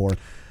paid for.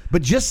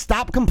 But just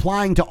stop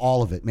complying to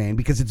all of it, man,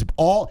 because it's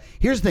all.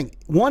 Here's the thing.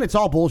 One, it's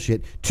all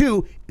bullshit.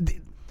 Two,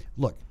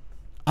 look,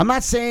 I'm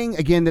not saying,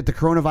 again, that the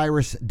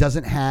coronavirus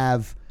doesn't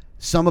have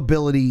some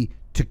ability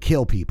to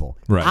kill people.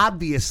 Right.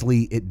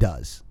 Obviously, it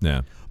does.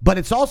 Yeah. But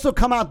it's also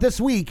come out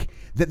this week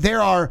that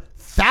there are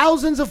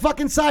thousands of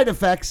fucking side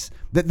effects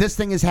that this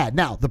thing has had.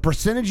 Now, the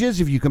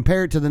percentages, if you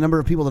compare it to the number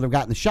of people that have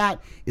gotten the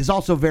shot, is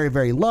also very,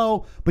 very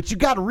low. But you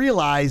got to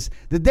realize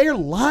that they're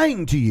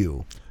lying to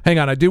you. Hang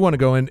on, I do want to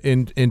go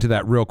into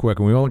that real quick,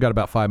 and we only got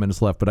about 5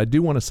 minutes left. But I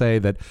do want to say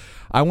that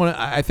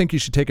I think you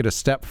should take it a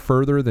step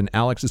further than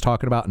Alex is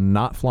talking about,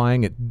 not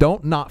flying it.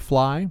 Don't not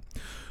fly,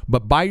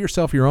 but buy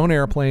yourself your own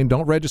airplane.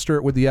 Don't register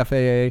it with the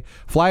FAA.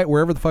 Fly it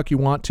wherever the fuck you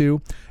want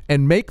to,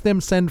 and make them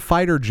send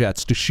fighter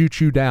jets to shoot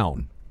you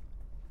down.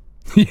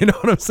 You know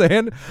what I'm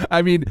saying?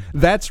 I mean,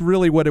 that's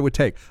really what it would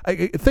take.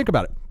 Think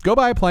about it. Go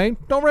buy a plane.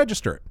 Don't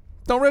register it.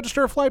 Don't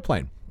register a flight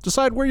plane.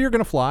 Decide where you're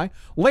going to fly.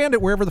 Land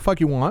it wherever the fuck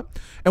you want.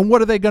 And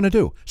what are they going to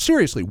do?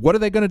 Seriously, what are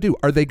they going to do?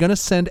 Are they going to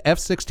send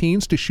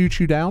F-16s to shoot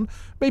you down?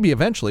 Maybe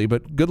eventually,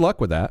 but good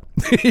luck with that.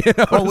 You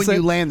know well, when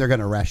you land, they're going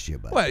to arrest you.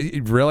 But. Well,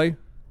 really?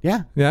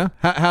 Yeah. Yeah?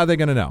 How are they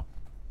going to know?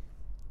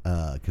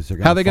 Because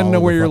they're How are they going to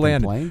know where you're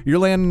landing? Plane? You're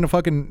landing in a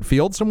fucking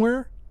field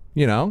somewhere?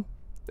 You know?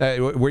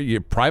 Where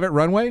you private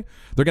runway,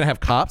 they're gonna have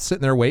cops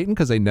sitting there waiting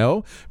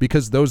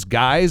because those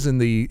guys in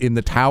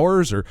the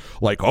towers are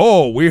like,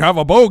 oh, we have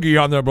a bogey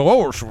on the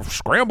below,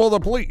 scramble the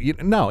police.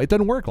 No, it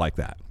doesn't work like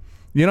that.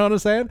 You know what I'm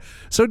saying?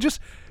 So just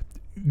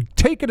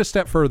take it a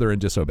step further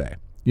and disobey.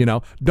 You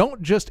know,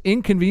 don't just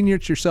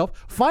inconvenience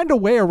yourself. Find a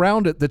way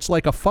around it that's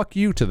like a fuck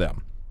you to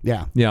them.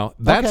 Yeah, you know,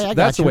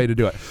 that's the way to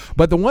do it.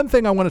 But the one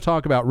thing I want to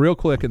talk about real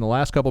quick in the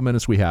last couple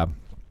minutes we have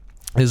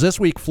is this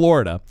week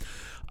Florida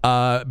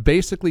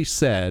basically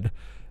said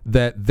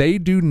that they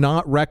do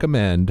not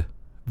recommend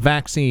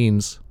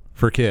vaccines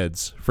for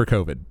kids for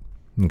COVID.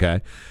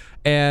 Okay.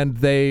 And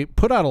they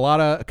put out a lot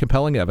of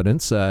compelling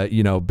evidence,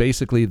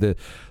 basically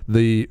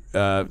the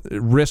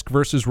risk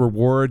versus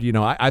reward. You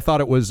know, I thought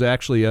it was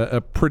actually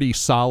a pretty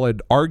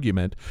solid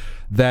argument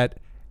that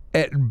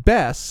at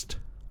best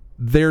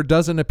there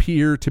doesn't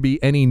appear to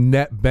be any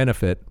net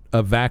benefit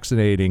of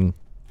vaccinating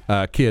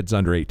kids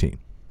under 18.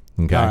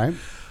 Okay.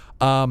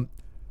 All right.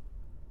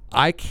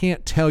 I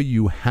can't tell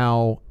you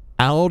how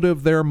out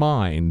of their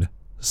mind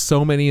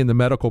so many in the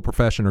medical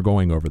profession are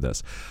going over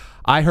this.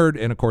 I heard,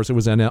 and of course it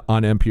was on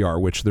NPR,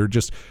 which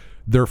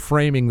they're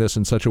framing this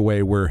in such a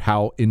way where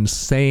how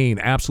insane,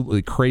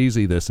 absolutely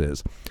crazy this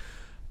is.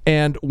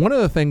 And one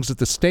of the things that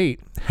the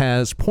state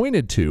has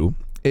pointed to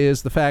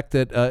is the fact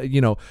that,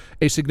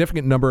 a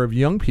significant number of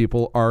young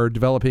people are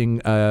developing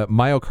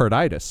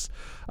myocarditis,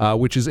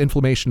 which is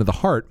inflammation of the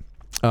heart,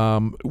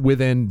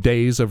 within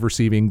days of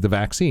receiving the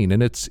vaccine.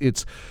 And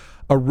it's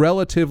a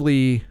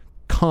relatively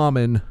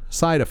common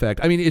side effect.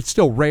 I mean, it's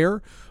still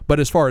rare, but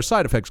as far as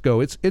side effects go,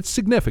 it's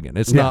significant.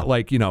 It's not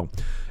like,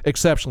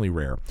 exceptionally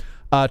rare,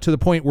 to the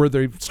point where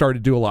they've started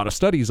to do a lot of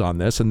studies on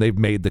this and they've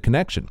made the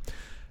connection.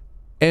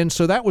 And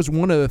so that was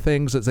one of the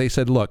things that they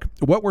said, look,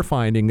 what we're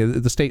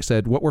finding, the state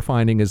said, what we're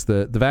finding is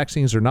the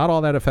vaccines are not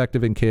all that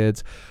effective in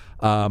kids.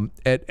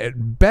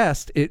 At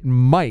best, it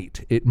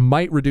might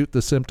reduce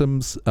the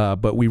symptoms,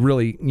 but we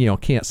really,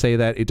 can't say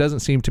that. It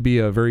doesn't seem to be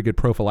a very good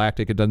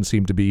prophylactic. It doesn't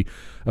seem to be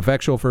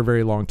effectual for a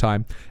very long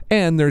time.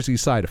 And there's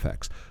these side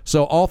effects.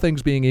 So all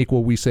things being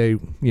equal, we say,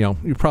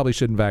 you probably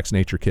shouldn't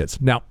vaccinate your kids.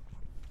 Now,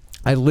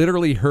 I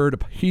literally heard a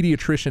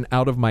pediatrician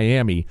out of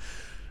Miami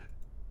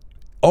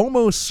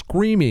almost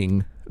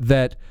screaming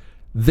that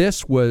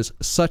this was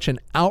such an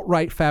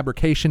outright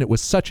fabrication. It was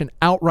such an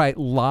outright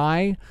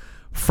lie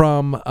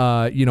from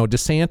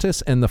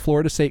DeSantis and the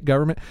Florida state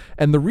government.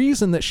 And the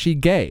reason that she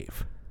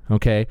gave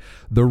that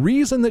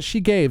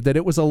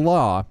it was a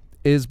law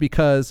is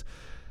because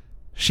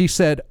she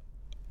said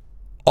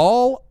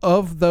all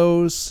of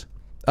those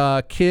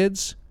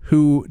kids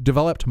who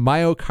developed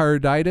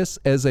myocarditis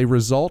as a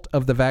result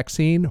of the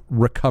vaccine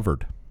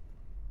recovered.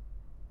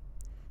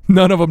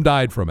 None of them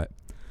died from it.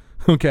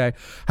 Okay.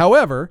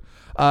 However,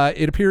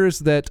 it appears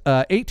that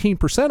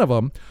 18% of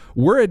them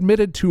were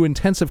admitted to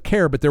intensive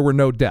care, but there were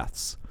no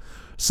deaths.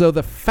 So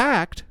the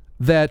fact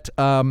that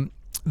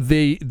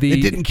it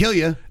didn't kill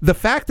you. The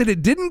fact that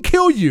it didn't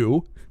kill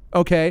you,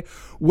 okay,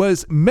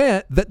 was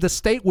meant that the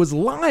state was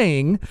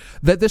lying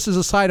that this is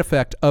a side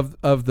effect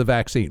of the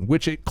vaccine,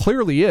 which it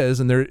clearly is.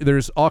 And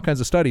there's all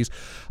kinds of studies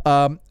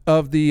and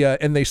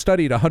they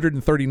studied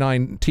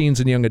 139 teens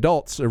and young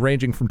adults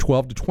ranging from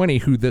 12 to 20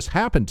 who this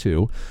happened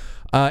to.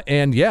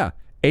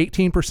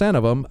 18%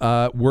 of them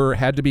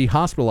had to be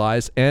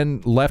hospitalized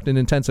and left in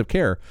intensive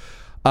care.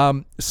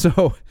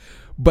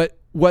 But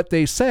what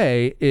they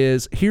say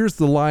is, here's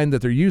the line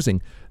that they're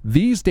using.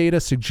 These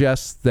data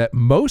suggest that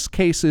most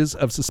cases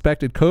of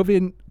suspected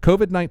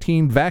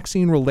COVID-19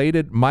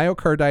 vaccine-related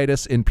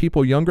myocarditis in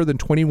people younger than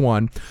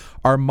 21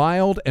 are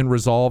mild and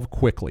resolve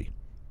quickly.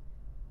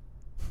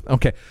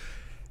 Okay.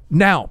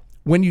 Now,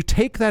 when you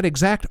take that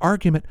exact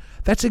argument,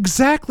 that's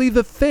exactly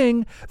the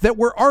thing that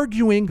we're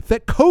arguing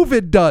that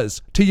COVID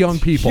does to young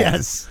people.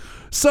 Yes.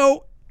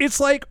 So it's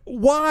like,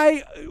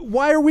 why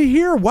are we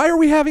here? Why are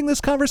we having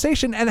this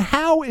conversation? And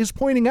how is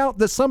pointing out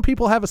that some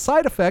people have a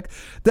side effect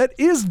that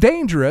is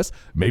dangerous,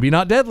 maybe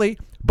not deadly,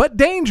 but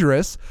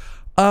dangerous,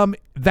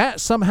 that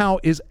somehow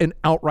is an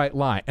outright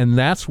lie. And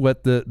that's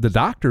what the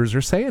doctors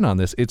are saying on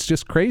this. It's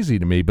just crazy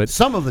to me. But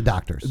some of the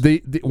doctors.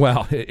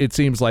 Well, it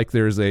seems like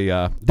there's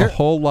a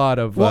whole lot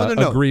of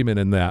agreement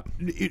in that.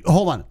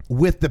 Hold on.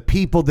 With the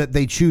people that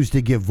they choose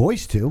to give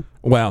voice to.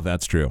 Well,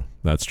 that's true.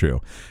 That's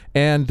true.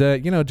 And,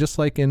 just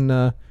like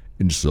in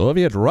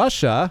Soviet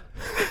Russia,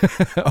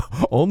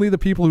 only the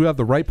people who have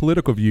the right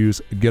political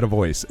views get a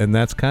voice. And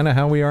that's kind of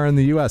how we are in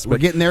the U.S. We're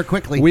getting there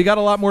quickly. We got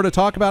a lot more to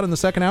talk about in the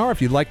second hour.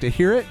 If you'd like to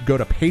hear it, go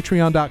to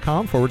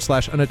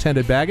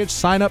patreon.com/unattended baggage.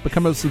 Sign up,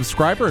 become a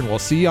subscriber, and we'll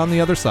see you on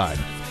the other side.